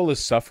Big Joel is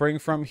suffering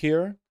from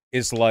here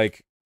is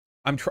like,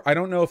 I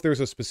don't know if there's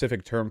a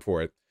specific term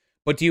for it,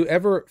 but do you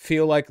ever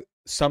feel like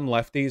some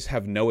lefties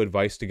have no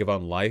advice to give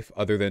on life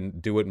other than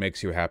do what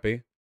makes you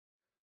happy?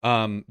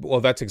 Well,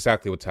 that's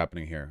exactly what's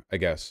happening here, I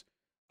guess.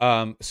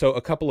 So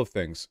a couple of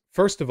things.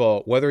 First of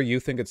all, whether you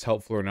think it's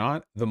helpful or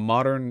not, the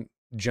modern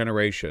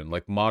generation,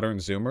 like modern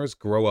Zoomers,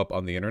 grow up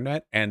on the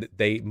internet and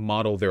they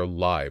model their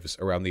lives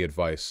around the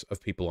advice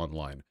of people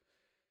online.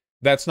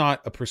 That's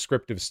not a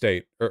prescriptive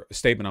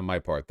statement on my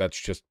part. That's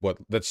just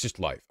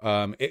life.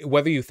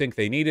 Whether you think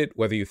they need it,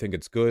 whether you think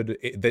it's good,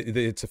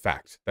 it's a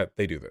fact that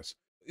they do this.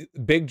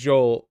 Big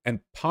Joel and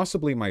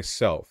possibly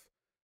myself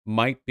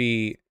might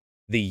be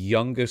the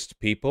youngest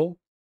people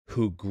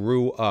who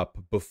grew up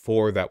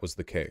before that was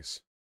the case.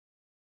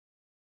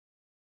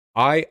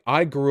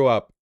 I grew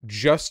up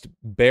just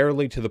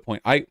barely to the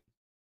point. I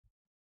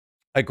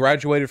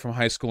graduated from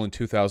high school in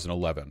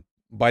 2011.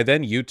 By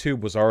then,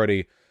 YouTube was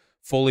already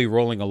fully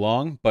rolling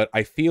along, but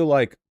I feel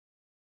like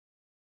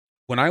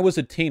when I was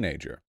a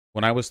teenager,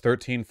 when I was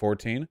 13,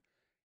 14,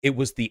 it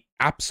was the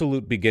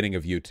absolute beginning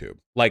of YouTube.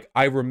 Like,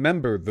 I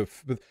remember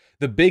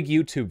the big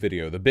YouTube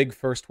video, the big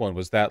first one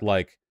was that,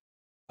 like,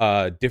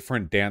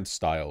 different dance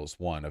styles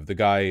one of the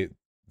guy.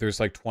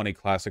 There's like 20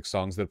 classic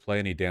songs that play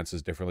and he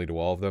dances differently to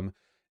all of them.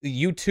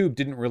 YouTube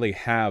didn't really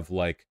have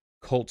like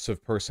cults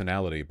of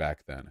personality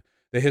back then.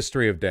 The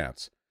history of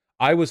dance.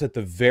 I was at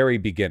the very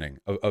beginning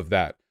of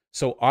that.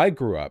 So I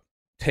grew up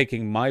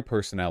taking my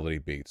personality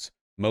beats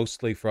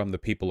mostly from the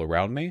people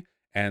around me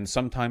and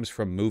sometimes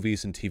from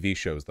movies and TV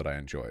shows that I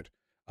enjoyed.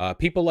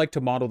 People like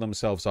to model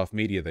themselves off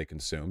media they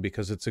consume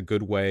because it's a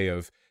good way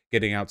of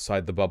getting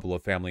outside the bubble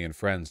of family and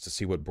friends to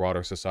see what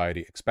broader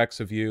society expects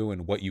of you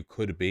and what you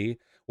could be,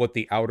 what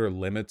the outer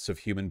limits of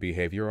human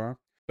behavior are.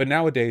 But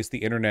nowadays, the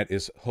internet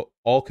is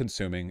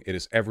all-consuming. It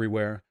is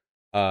everywhere,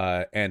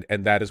 and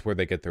that is where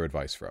they get their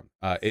advice from.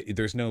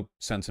 There's no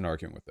sense in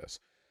arguing with this.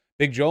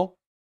 Big Joel,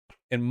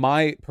 in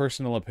my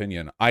personal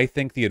opinion, I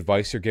think the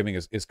advice you're giving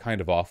is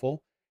kind of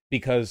awful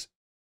because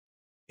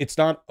it's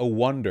not a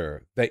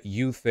wonder that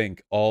you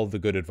think all the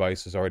good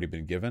advice has already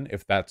been given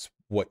if that's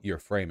what you're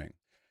framing.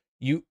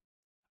 You,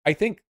 I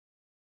think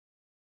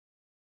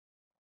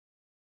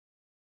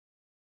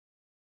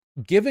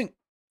giving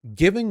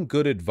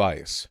good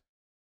advice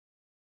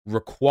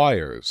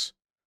requires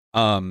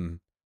I'm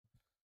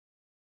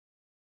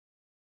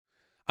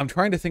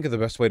trying to think of the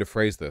best way to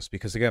phrase this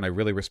because again, I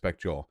really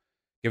respect Joel.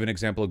 Give an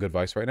example of good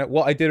advice right now.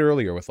 Well, I did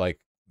earlier with like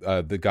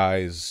the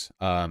guys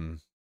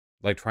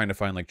like trying to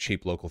find like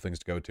cheap local things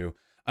to go to.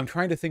 I'm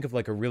trying to think of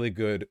like a really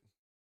good.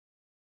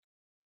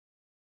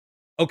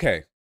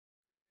 Okay,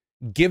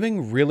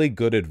 giving really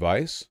good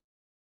advice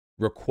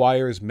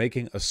requires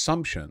making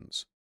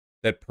assumptions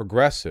that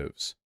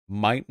progressives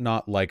might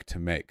not like to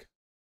make.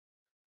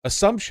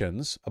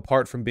 Assumptions,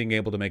 apart from being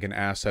able to make an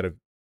ass out of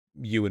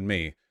you and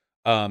me,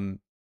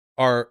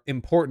 are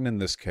important in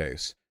this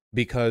case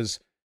because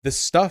the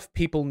stuff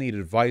people need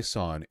advice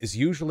on is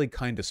usually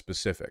kind of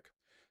specific.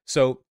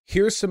 So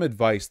here's some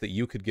advice that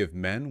you could give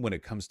men when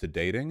it comes to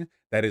dating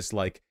that is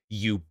like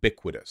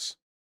ubiquitous,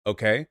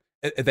 okay?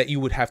 That you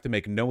would have to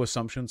make no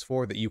assumptions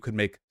for, that you could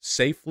make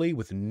safely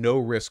with no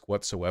risk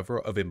whatsoever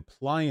of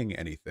implying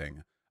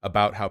anything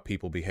about how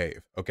people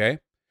behave, okay?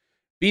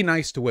 Be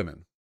nice to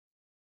women.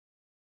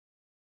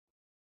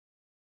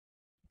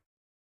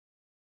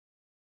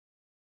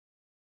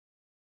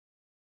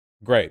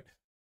 Great.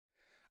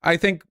 I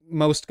think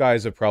most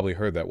guys have probably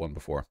heard that one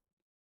before.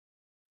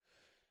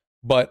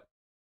 But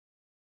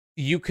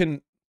you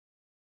can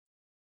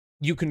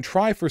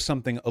try for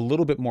something a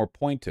little bit more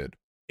pointed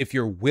if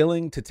you're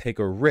willing to take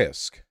a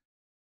risk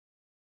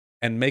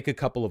and make a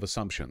couple of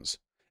assumptions.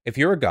 If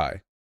you're a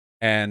guy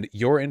and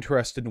you're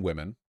interested in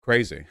women,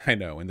 crazy, I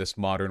know, in this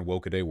modern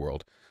woke-a-day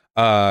world,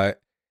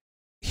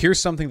 here's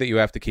something that you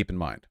have to keep in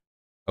mind,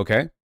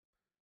 okay?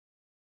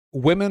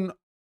 Women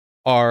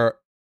are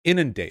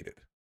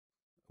inundated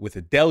with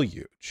a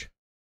deluge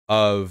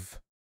of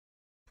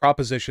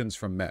propositions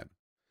from men.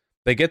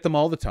 They get them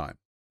all the time.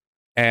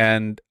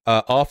 And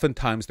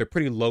oftentimes they're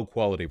pretty low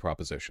quality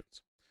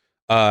propositions.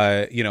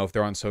 If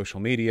they're on social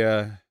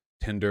media,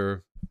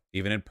 Tinder,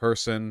 even in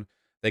person,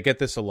 they get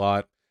this a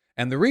lot.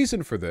 And the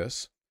reason for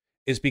this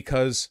is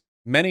because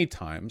many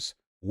times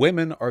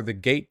women are the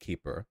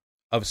gatekeeper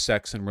of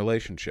sex and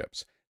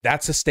relationships.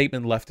 That's a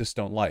statement leftists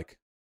don't like.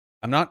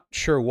 I'm not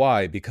sure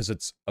why, because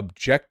it's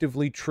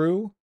objectively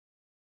true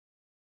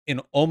in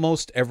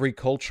almost every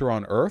culture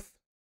on Earth.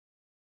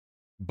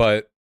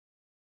 But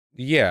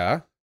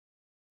yeah,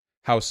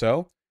 how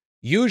so?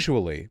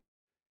 Usually,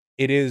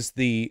 it is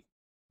the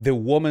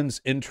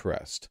woman's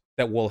interest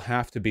that will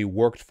have to be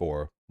worked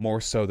for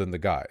more so than the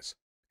guy's.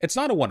 It's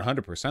not a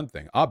 100%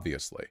 thing,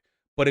 obviously,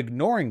 but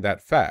ignoring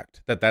that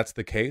fact that that's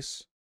the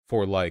case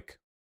for like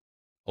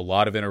a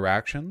lot of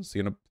interactions,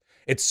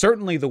 it's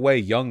certainly the way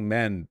young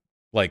men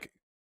like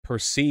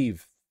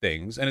perceive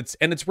things, and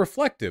it's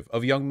reflective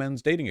of young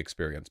men's dating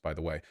experience, by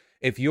the way.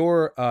 If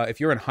you're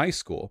in high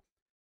school,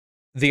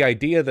 the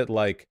idea that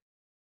like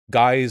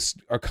guys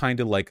are kind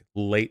of like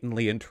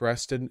latently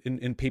interested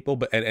in people,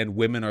 but and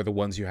women are the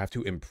ones you have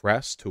to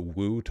impress, to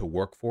woo, to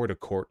work for, to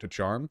court, to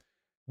charm.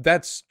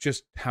 That's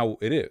just how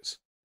it is.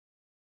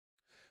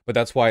 But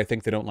that's why I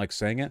think they don't like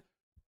saying it.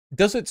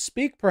 Does it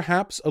speak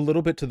perhaps a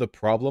little bit to the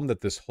problem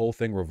that this whole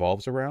thing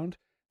revolves around?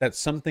 That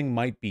something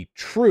might be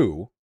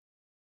true,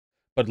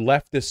 but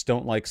leftists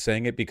don't like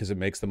saying it because it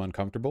makes them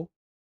uncomfortable?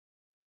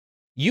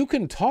 You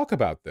can talk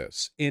about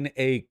this in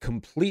a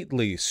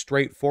completely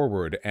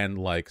straightforward and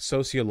like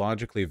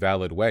sociologically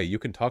valid way. You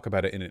can talk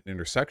about it in an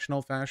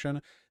intersectional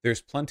fashion.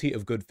 There's plenty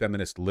of good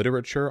feminist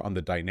literature on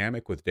the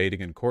dynamic with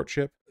dating and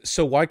courtship.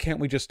 So why can't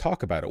we just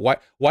talk about it?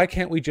 Why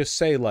can't we just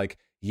say like,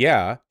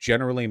 yeah,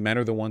 generally men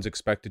are the ones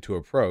expected to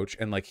approach,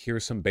 and like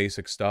here's some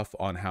basic stuff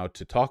on how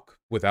to talk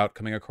without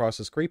coming across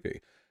as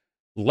creepy.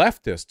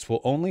 Leftists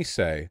will only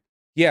say,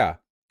 yeah,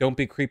 don't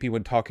be creepy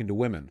when talking to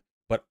women.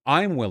 But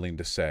I'm willing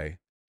to say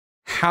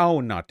how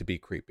not to be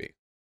creepy.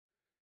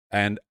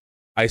 And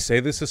I say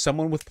this as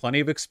someone with plenty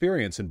of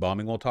experience in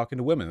bombing while talking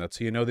to women. That's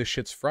how you know this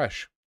shit's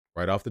fresh,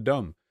 right off the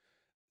dome.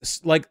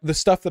 Like the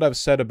stuff that I've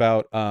said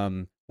about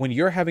when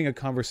you're having a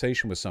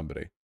conversation with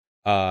somebody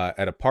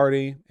at a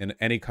party, in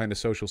any kind of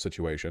social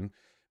situation,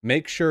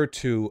 make sure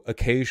to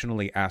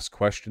occasionally ask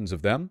questions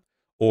of them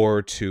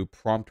or to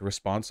prompt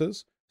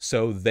responses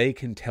so they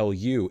can tell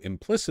you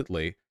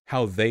implicitly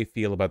how they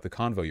feel about the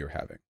convo you're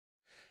having.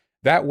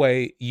 That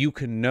way, you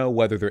can know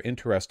whether they're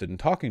interested in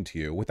talking to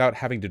you without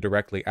having to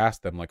directly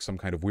ask them like some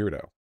kind of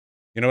weirdo.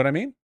 You know what I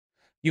mean?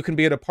 You can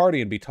be at a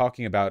party and be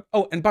talking about,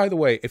 oh, and by the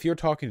way, if you're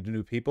talking to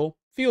new people,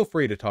 feel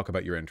free to talk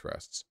about your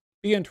interests.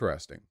 Be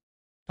interesting.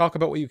 Talk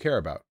about what you care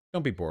about.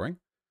 Don't be boring.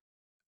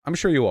 I'm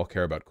sure you all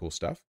care about cool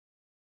stuff.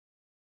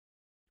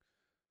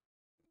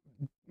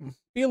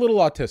 Be a little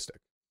autistic.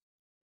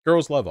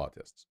 Girls love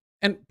autists.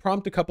 And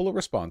prompt a couple of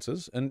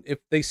responses, and if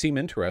they seem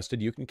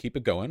interested, you can keep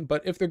it going.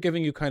 But if they're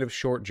giving you kind of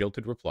short,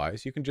 jilted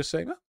replies, you can just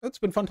say, oh, it's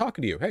been fun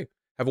talking to you. Hey,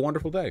 have a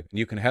wonderful day. And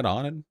you can head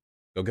on and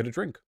go get a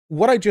drink.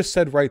 What I just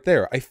said right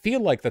there, I feel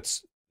like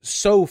that's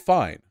so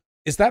fine.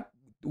 Is that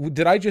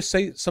Did I just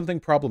say something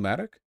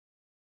problematic?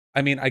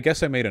 I mean, I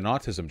guess I made an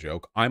autism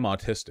joke. I'm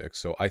autistic,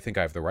 so I think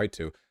I have the right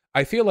to.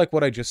 I feel like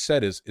what I just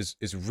said is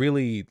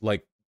really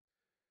like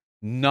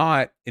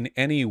not in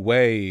any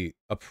way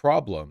a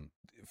problem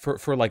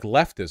for like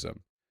leftism.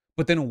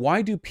 But then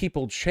why do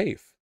people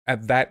chafe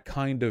at that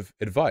kind of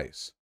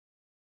advice?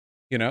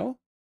 You know?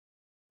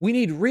 We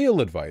need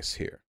real advice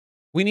here.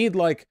 We need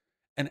like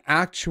an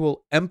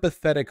actual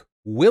empathetic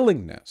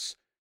willingness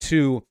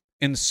to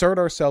insert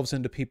ourselves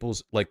into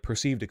people's like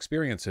perceived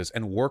experiences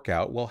and work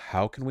out, well,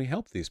 how can we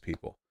help these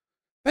people?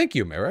 Thank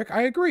you, Merrick.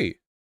 I agree.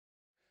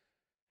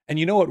 And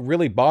you know what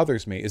really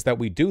bothers me is that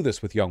we do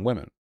this with young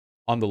women.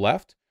 On the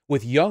left,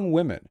 with young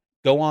women,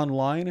 go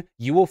online,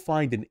 you will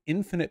find an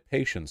infinite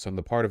patience on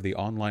the part of the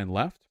online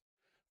left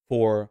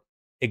for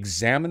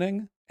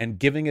examining and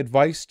giving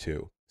advice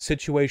to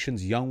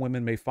situations young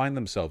women may find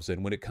themselves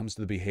in when it comes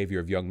to the behavior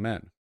of young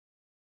men.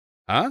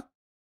 Huh?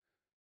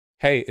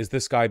 Hey, is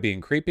this guy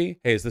being creepy?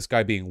 Hey, is this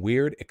guy being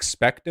weird,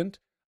 expectant?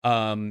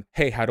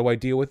 Hey, how do I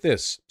deal with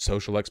this?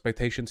 Social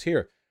expectations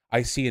here.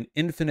 I see an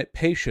infinite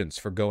patience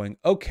for going,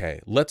 okay,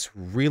 let's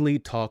really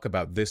talk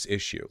about this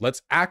issue.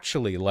 Let's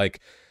actually like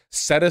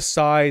set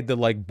aside the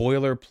like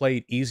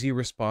boilerplate easy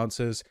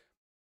responses,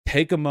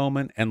 take a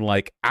moment and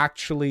like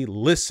actually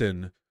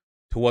listen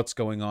to what's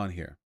going on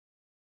here.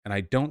 And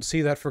I don't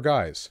see that for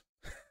guys.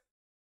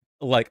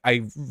 Like,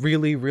 I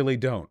really, really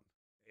don't.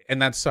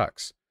 And that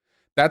sucks.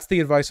 That's the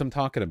advice I'm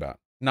talking about.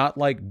 Not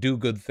like do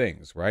good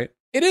things, right?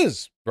 It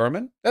is,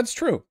 Berman. That's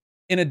true.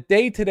 In a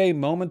day-to-day,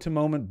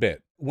 moment-to-moment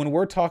bit, when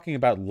we're talking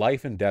about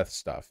life and death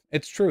stuff,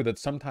 it's true that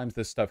sometimes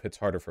this stuff hits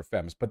harder for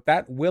femmes, but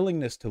that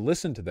willingness to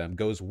listen to them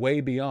goes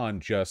way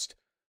beyond just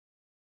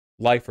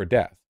life or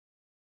death.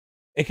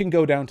 It can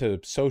go down to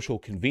social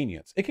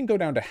convenience. It can go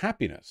down to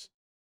happiness.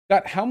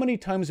 God, how many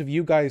times have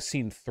you guys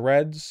seen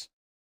threads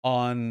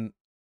on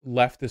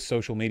leftist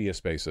social media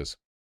spaces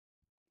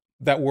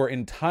that were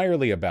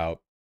entirely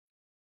about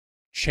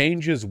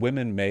changes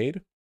women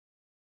made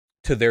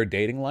to their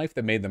dating life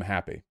that made them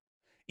happy?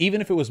 Even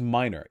if it was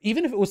minor,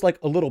 even if it was like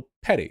a little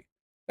petty,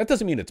 that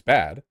doesn't mean it's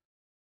bad.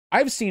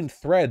 I've seen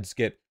threads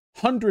get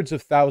hundreds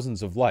of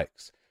thousands of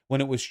likes when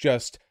it was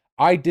just,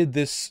 I did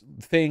this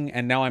thing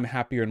and now I'm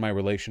happier in my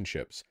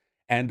relationships.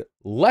 And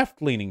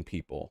left-leaning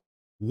people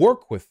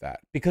work with that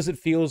because it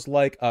feels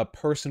like a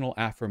personal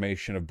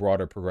affirmation of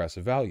broader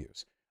progressive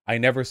values. I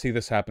never see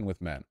this happen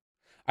with men.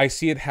 I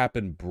see it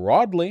happen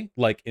broadly,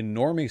 like in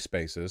normie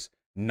spaces,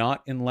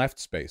 not in left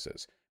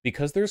spaces,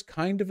 because there's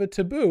kind of a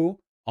taboo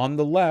on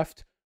the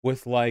left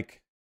with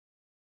like,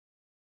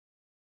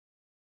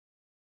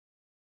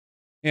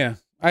 yeah,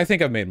 I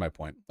think I've made my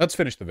point. Let's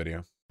finish the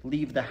video.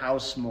 Leave the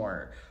house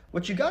more.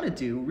 What you gotta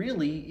do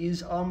really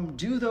is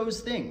do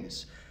those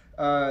things.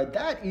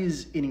 That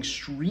is an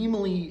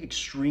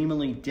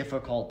extremely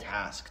difficult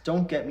task.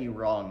 Don't get me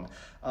wrong.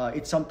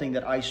 It's something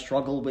that I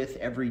struggle with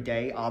every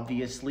day,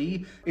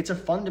 obviously. It's a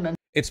fundamental...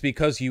 It's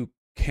because you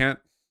can't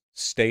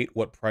state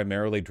what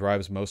primarily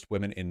drives most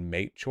women in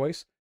mate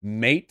choice.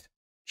 Mate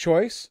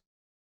choice?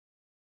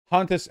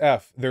 Hontus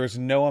F, there is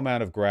no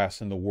amount of grass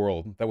in the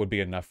world that would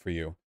be enough for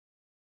you.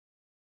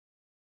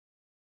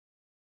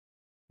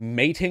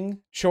 Mating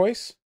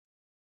choice?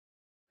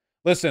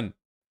 Listen,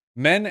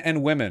 men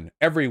and women,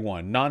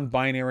 everyone,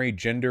 non-binary,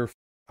 gender,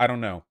 I don't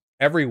know,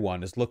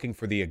 everyone is looking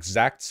for the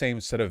exact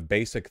same set of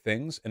basic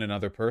things in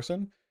another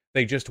person.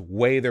 They just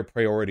weigh their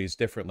priorities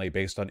differently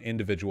based on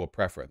individual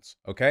preference,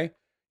 okay?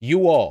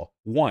 You all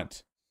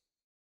want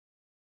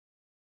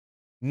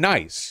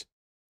nice,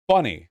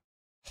 funny,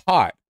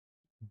 hot,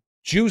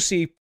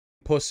 juicy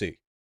pussy,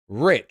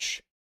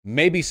 rich,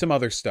 maybe some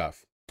other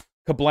stuff.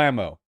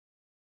 Kablamo.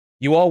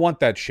 You all want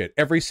that shit,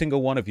 every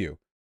single one of you.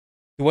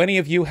 Do any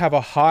of you have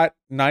a hot,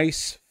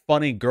 nice,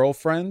 funny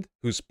girlfriend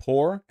who's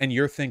poor, and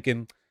you're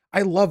thinking,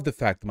 I love the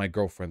fact that my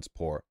girlfriend's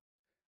poor.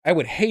 I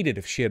would hate it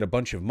if she had a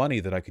bunch of money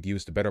that I could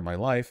use to better my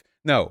life.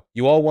 No,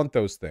 you all want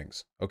those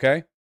things,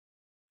 okay?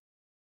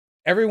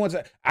 Everyone's,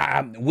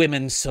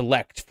 women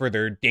select for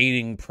their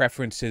dating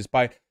preferences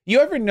by... You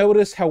ever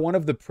notice how one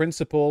of the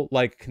principal,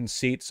 like,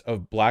 conceits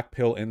of black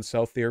pill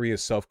incel theory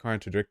is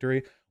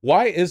self-contradictory?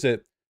 Why is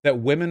it that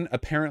women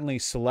apparently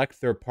select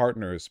their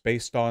partners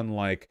based on,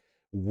 like,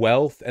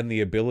 wealth and the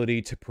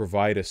ability to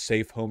provide a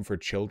safe home for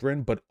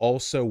children, but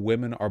also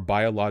women are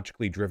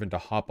biologically driven to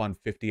hop on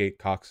 58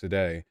 cocks a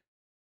day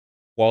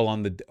while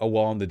on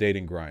the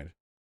dating grind?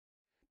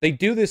 They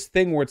do this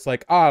thing where it's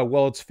like,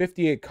 well, it's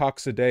 58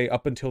 cocks a day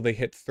up until they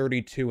hit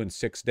 32 in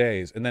 6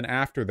 days, and then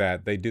after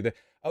that they do the...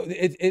 Oh,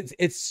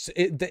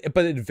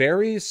 but it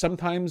varies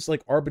sometimes,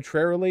 like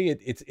arbitrarily.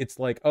 It's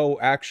like, oh,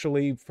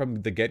 actually,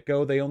 from the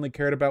get-go, they only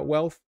cared about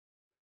wealth.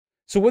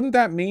 So wouldn't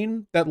that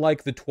mean that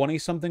like the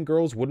 20-something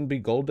girls wouldn't be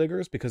gold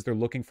diggers because they're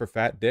looking for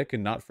fat dick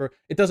and not for...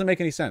 It doesn't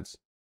make any sense.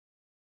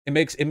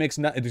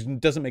 It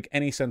doesn't make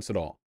any sense at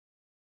all.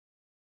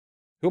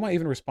 Who am I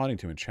even responding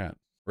to in chat?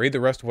 Read the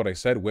rest of what I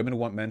said. Women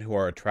want men who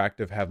are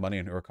attractive, have money,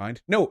 and who are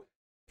kind. No,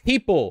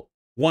 people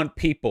want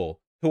people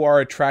who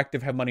are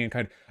attractive, have money, and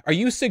kind. Are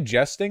you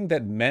suggesting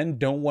that men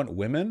don't want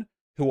women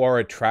who are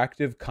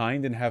attractive,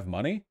 kind, and have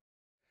money.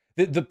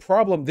 The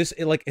problem, this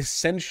like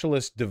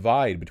essentialist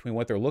divide between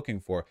what they're looking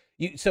for.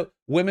 So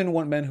women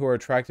want men who are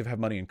attractive, have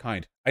money, and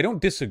kind. I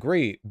don't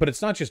disagree, but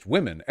it's not just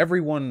women.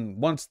 Everyone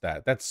wants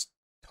that. That's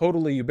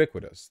totally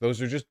ubiquitous.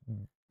 Those are just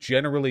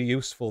generally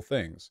useful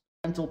things.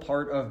 Mental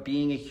part of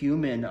being a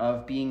human,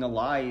 of being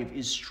alive,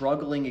 is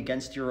struggling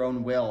against your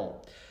own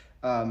will.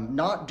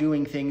 Not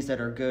doing things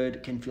that are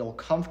good can feel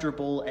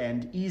comfortable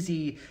and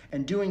easy,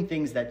 and doing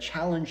things that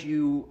challenge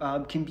you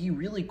can be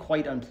really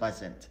quite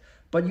unpleasant.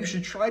 But you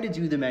should try to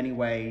do them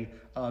anyway.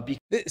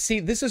 See,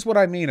 this is what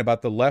I mean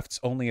about the left's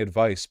only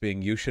advice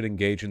being you should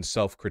engage in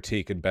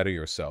self-critique and better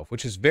yourself,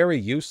 which is very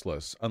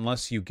useless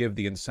unless you give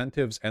the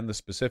incentives and the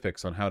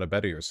specifics on how to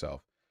better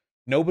yourself.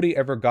 Nobody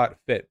ever got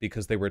fit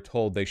because they were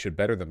told they should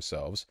better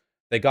themselves.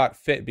 They got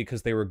fit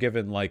because they were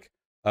given like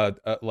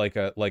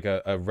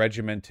a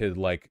regimented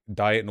like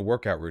diet and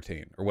workout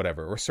routine or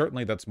whatever, or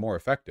certainly that's more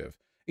effective.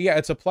 Yeah,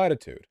 it's a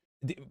platitude.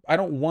 I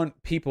don't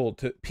want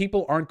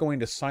people aren't going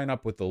to sign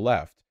up with the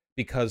left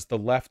because the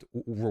left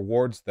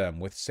rewards them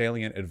with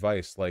salient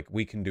advice like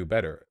we can do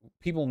better.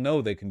 People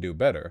know they can do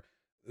better.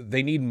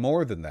 They need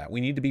more than that.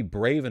 We need to be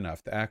brave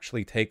enough to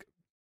actually take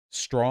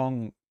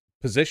strong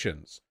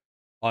positions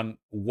on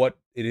what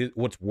it is,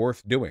 what's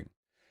worth doing.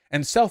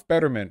 And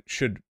self-betterment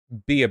should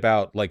be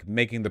about like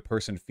making the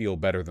person feel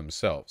better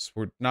themselves.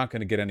 We're not going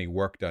to get any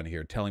work done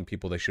here telling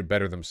people they should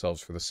better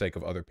themselves for the sake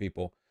of other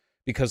people.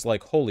 Because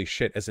like, holy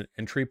shit, as an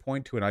entry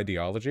point to an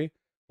ideology,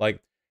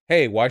 like,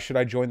 hey, why should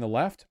I join the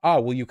left? Ah,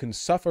 well, you can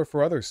suffer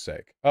for others'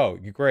 sake. Oh,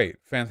 great.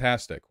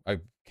 Fantastic. I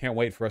can't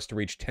wait for us to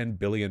reach 10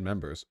 billion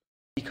members.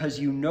 Because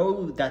you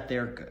know that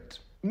they're good.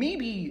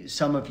 Maybe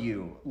some of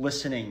you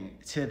listening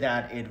to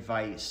that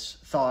advice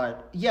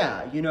thought,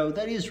 yeah,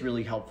 that is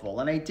really helpful,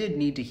 and I did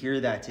need to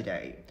hear that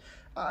today.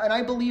 And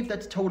I believe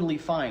that's totally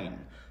fine.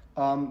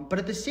 But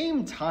at the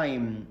same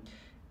time,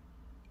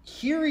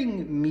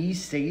 hearing me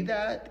say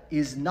that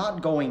is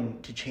not going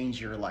to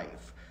change your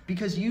life.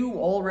 Because you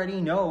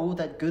already know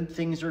that good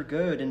things are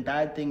good and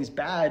bad things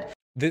bad.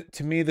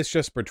 To me, this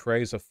just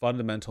portrays a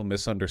fundamental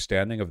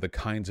misunderstanding of the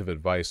kinds of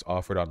advice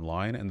offered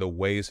online and the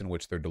ways in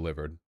which they're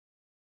delivered.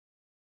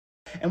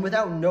 And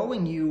without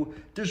knowing you,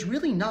 there's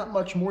really not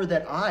much more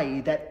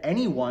that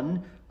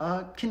anyone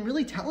can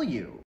really tell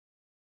you.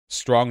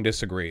 Strong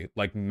disagree,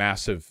 like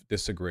massive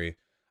disagree.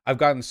 I've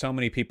gotten so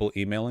many people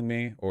emailing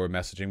me or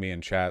messaging me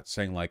in chat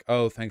saying like,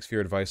 oh, thanks for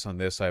your advice on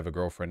this. I have a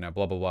girlfriend now,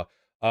 blah, blah, blah.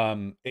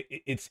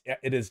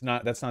 It is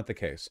not, that's not the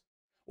case.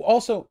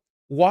 Also,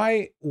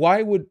 why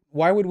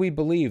would we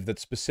believe that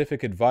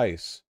specific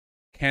advice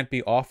can't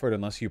be offered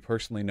unless you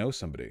personally know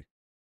somebody?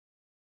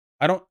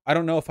 I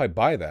don't know if I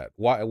buy that.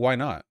 Why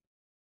not?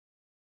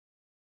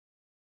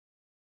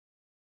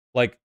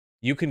 Like,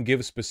 you can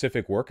give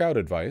specific workout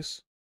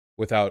advice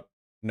without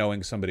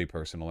knowing somebody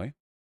personally.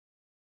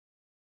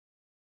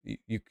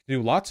 You can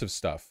do lots of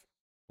stuff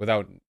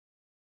without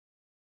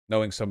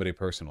knowing somebody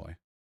personally.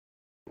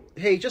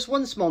 Hey, just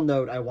one small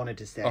note I wanted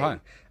to say.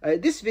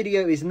 This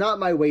video is not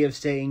my way of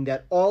saying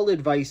that all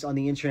advice on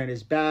the internet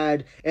is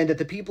bad, and that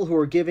the people who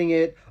are giving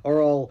it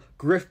are all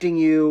grifting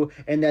you,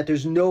 and that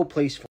there's no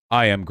place for it.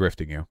 I am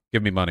grifting you.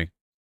 Give me money.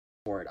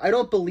 I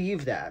don't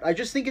believe that. I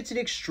just think it's an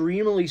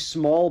extremely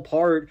small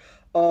part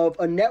of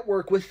a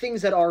network with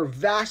things that are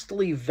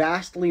vastly,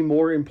 vastly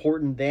more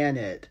important than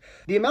it.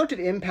 The amount of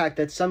impact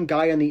that some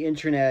guy on the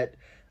internet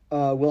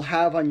will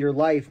have on your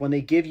life when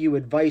they give you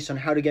advice on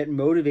how to get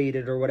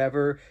motivated or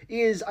whatever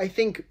is, I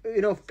think,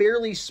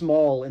 fairly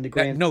small in the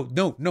grand...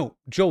 No,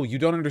 Joel, you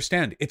don't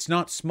understand. It's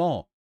not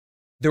small.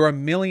 There are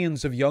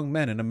millions of young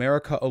men in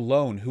America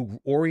alone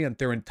who orient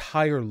their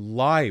entire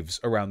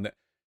lives around that.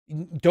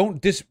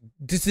 This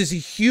is a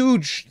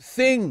huge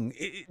thing.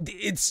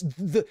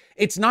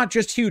 It's not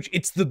just huge.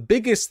 It's the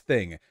biggest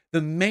thing.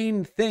 The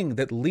main thing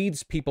that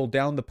leads people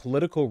down the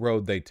political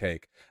road they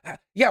take.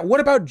 Yeah, what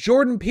about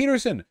Jordan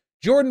Peterson?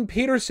 Jordan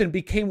Peterson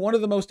became one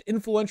of the most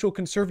influential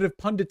conservative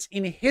pundits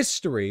in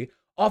history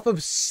off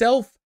of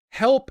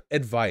self-help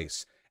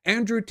advice.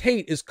 Andrew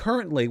Tate is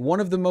currently one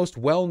of the most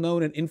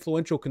well-known and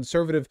influential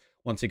conservative,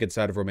 once he gets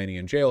out of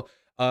Romanian jail,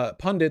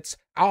 pundits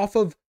off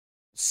of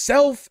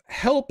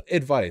self-help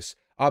advice.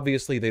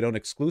 Obviously, they don't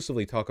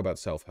exclusively talk about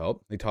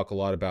self-help. They talk a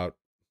lot about,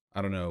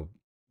 I don't know,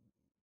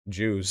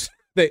 Jews.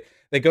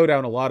 They go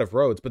down a lot of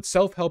roads, but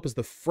self-help is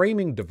the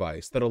framing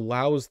device that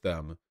allows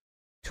them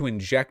to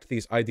inject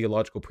these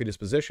ideological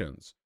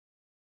predispositions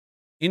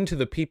into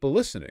the people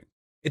listening.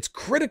 It's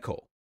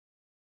critical.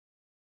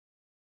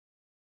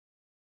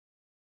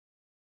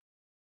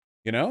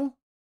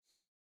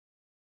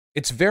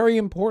 It's very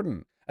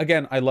important.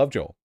 Again, I love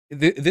Joel.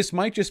 This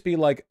might just be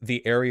like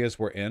the areas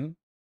we're in,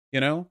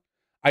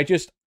 I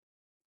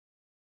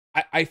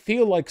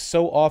feel like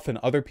so often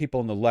other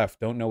people on the left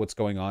don't know what's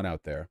going on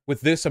out there.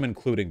 With this, I'm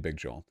including Big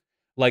Joel.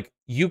 Like,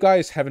 you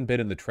guys haven't been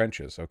in the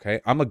trenches,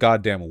 okay? I'm a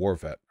goddamn war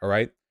vet, all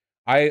right?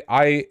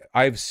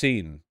 I've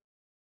seen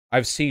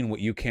I've seen what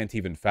you can't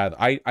even fathom.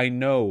 I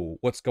know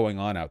what's going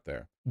on out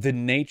there. The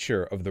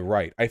nature of the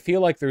right. I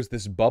feel like there's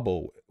this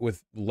bubble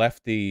with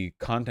lefty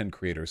content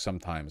creators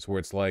sometimes where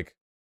it's like,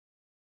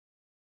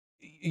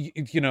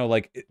 you know,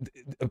 like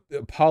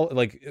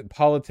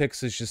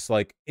politics is just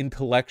like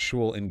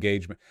intellectual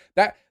engagement.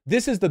 That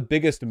this is the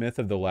biggest myth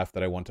of the left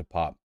that I want to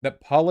pop.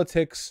 That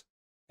politics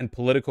and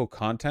political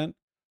content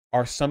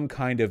are some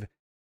kind of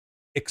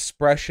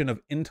expression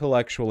of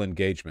intellectual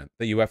engagement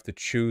that you have to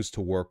choose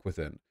to work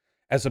within,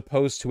 as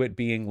opposed to it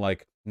being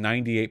like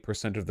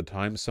 98% of the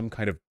time some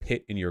kind of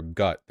pit in your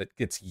gut that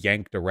gets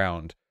yanked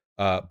around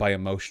by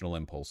emotional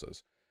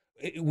impulses.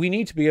 We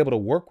need to be able to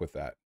work with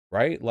that,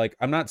 right? Like,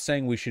 I'm not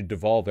saying we should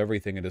devolve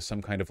everything into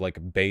some kind of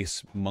like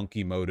base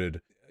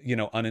monkey-moded, you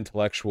know,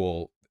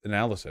 unintellectual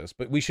analysis,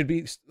 but we should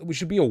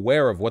be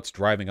aware of what's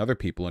driving other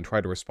people and try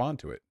to respond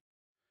to it.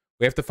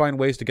 We have to find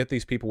ways to get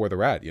these people where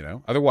they're at, you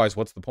know? Otherwise,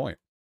 what's the point?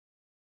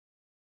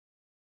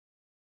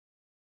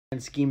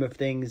 Scheme of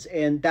things,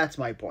 and that's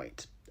my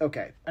point.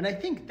 Okay. And I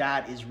think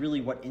that is really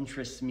what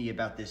interests me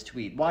about this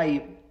tweet.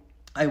 Why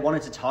I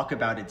wanted to talk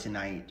about it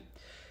tonight.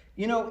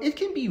 You know, it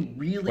can be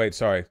really... Wait,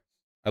 sorry.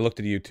 I looked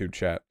at YouTube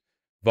chat.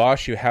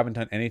 Vosh, you haven't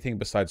done anything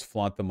besides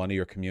flaunt the money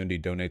your community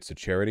donates to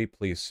charity.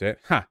 Please sit.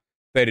 Ha!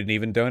 They didn't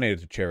even donate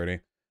it to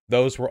charity.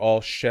 Those were all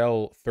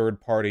shell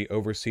third-party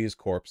overseas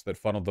corps that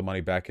funneled the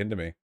money back into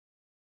me.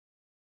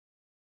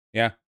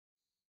 Yeah.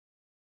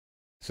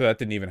 So that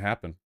didn't even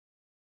happen.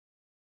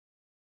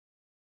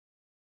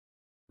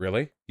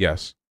 Really?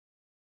 Yes.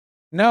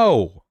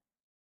 No.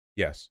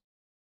 Yes.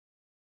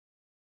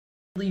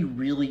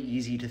 Really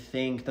easy to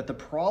think that the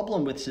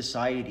problem with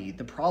society,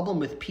 the problem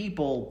with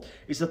people,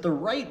 is that the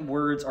right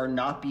words are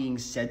not being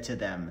said to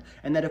them,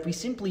 and that if we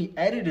simply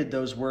edited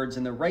those words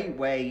in the right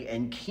way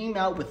and came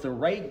out with the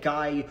right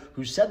guy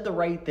who said the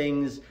right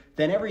things,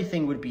 then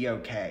everything would be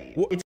okay.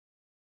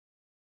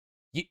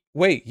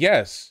 Wait,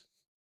 yes.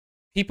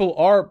 People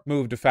are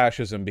moved to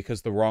fascism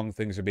because the wrong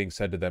things are being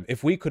said to them.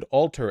 If we could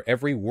alter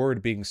every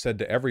word being said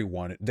to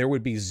everyone, there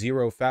would be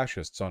zero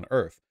fascists on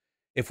Earth.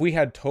 If we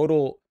had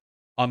total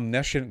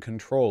omniscient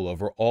control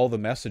over all the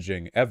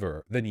messaging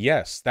ever, then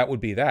yes, that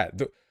would be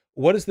that.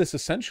 What is this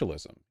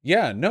essentialism?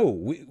 Yeah, no.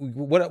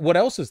 What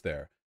else is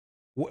there?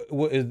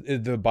 What is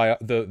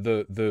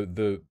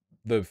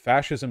the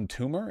fascism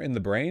tumor in the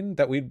brain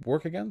that we'd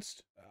work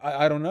against?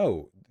 I don't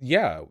know.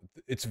 Yeah,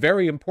 it's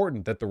very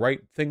important that the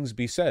right things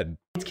be said.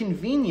 It's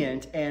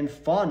convenient and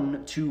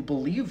fun to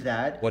believe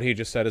that. What he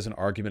just said is an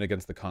argument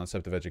against the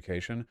concept of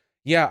education.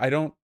 Yeah, I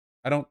don't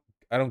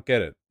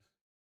get it.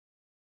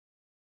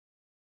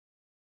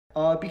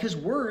 Because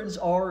words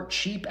are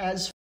cheap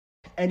as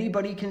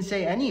anybody can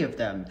say any of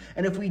them.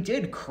 And if we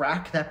did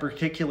crack that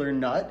particular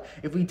nut,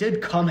 if we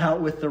did come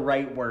out with the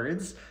right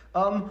words,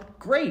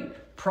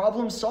 great,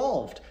 problem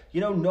solved.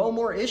 You know, no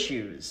more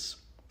issues.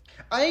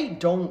 I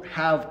don't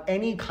have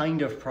any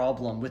kind of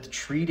problem with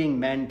treating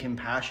men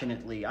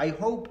compassionately. I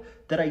hope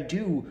that I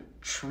do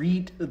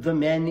treat the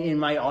men in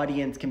my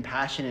audience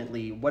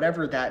compassionately,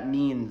 whatever that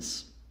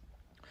means.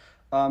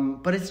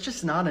 But it's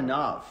just not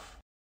enough.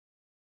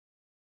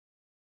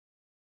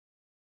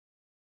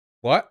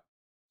 What?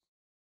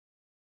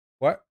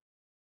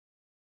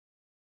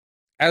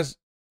 As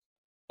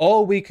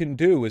all we can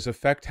do is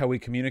affect how we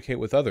communicate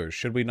with others.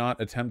 Should we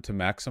not attempt to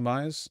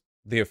maximize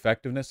the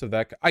effectiveness of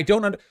that? I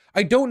don't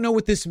know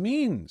what this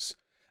means.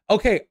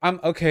 Okay,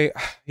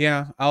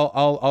 yeah,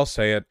 I'll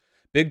say it.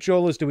 Big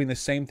Joel is doing the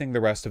same thing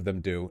the rest of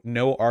them do.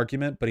 No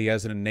argument, but he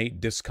has an innate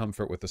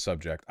discomfort with the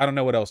subject. I don't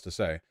know what else to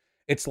say.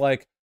 It's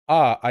like,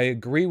 I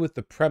agree with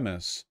the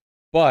premise,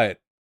 but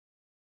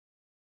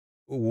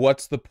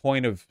what's the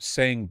point of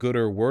saying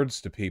gooder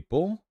words to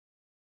people?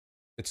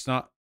 It's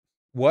not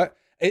what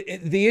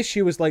the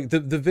issue is. Like, the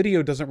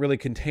video doesn't really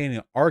contain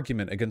an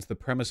argument against the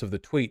premise of the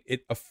tweet.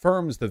 It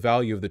affirms the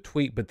value of the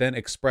tweet, but then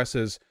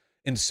expresses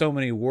in so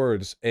many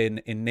words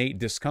an innate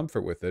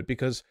discomfort with it,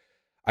 because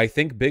I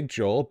think Big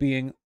Joel,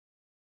 being,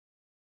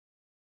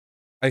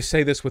 I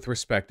say this with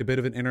respect, a bit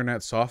of an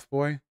internet soft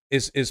boy,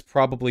 is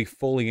probably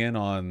fully in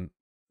on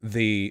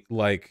the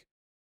like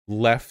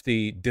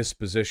lefty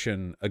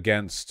disposition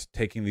against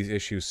taking these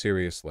issues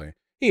seriously.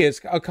 He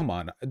is. Oh, come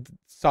on.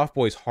 Soft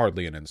boy's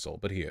hardly an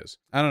insult, but he is.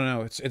 I don't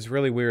know. It's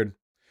really weird.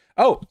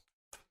 Oh,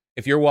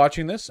 if you're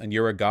watching this and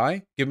you're a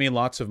guy, give me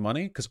lots of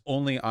money, because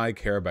only I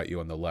care about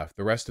you on the left.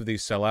 The rest of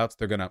these sellouts,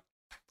 they're gonna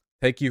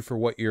take you for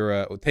what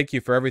you're, take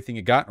you for everything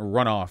you got and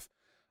run off.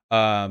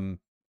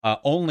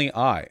 Only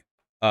I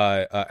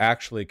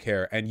actually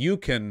care, and you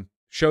can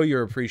show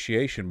your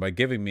appreciation by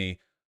giving me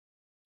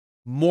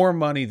more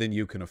money than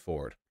you can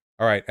afford.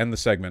 All right, end the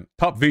segment.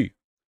 Top V.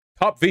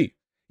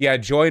 Yeah,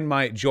 join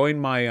my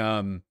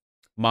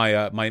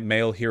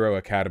Male Hero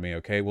Academy,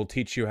 okay? We'll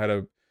teach you how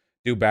to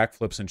do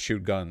backflips and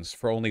shoot guns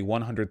for only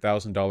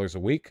 $100,000 a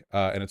week,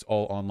 and it's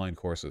all online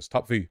courses.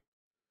 Top V.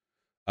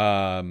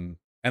 End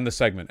the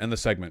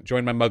segment.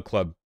 Join my mug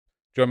club.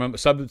 Join my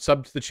sub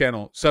to the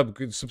channel.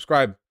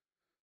 Subscribe.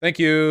 Thank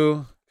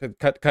you.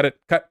 Cut it.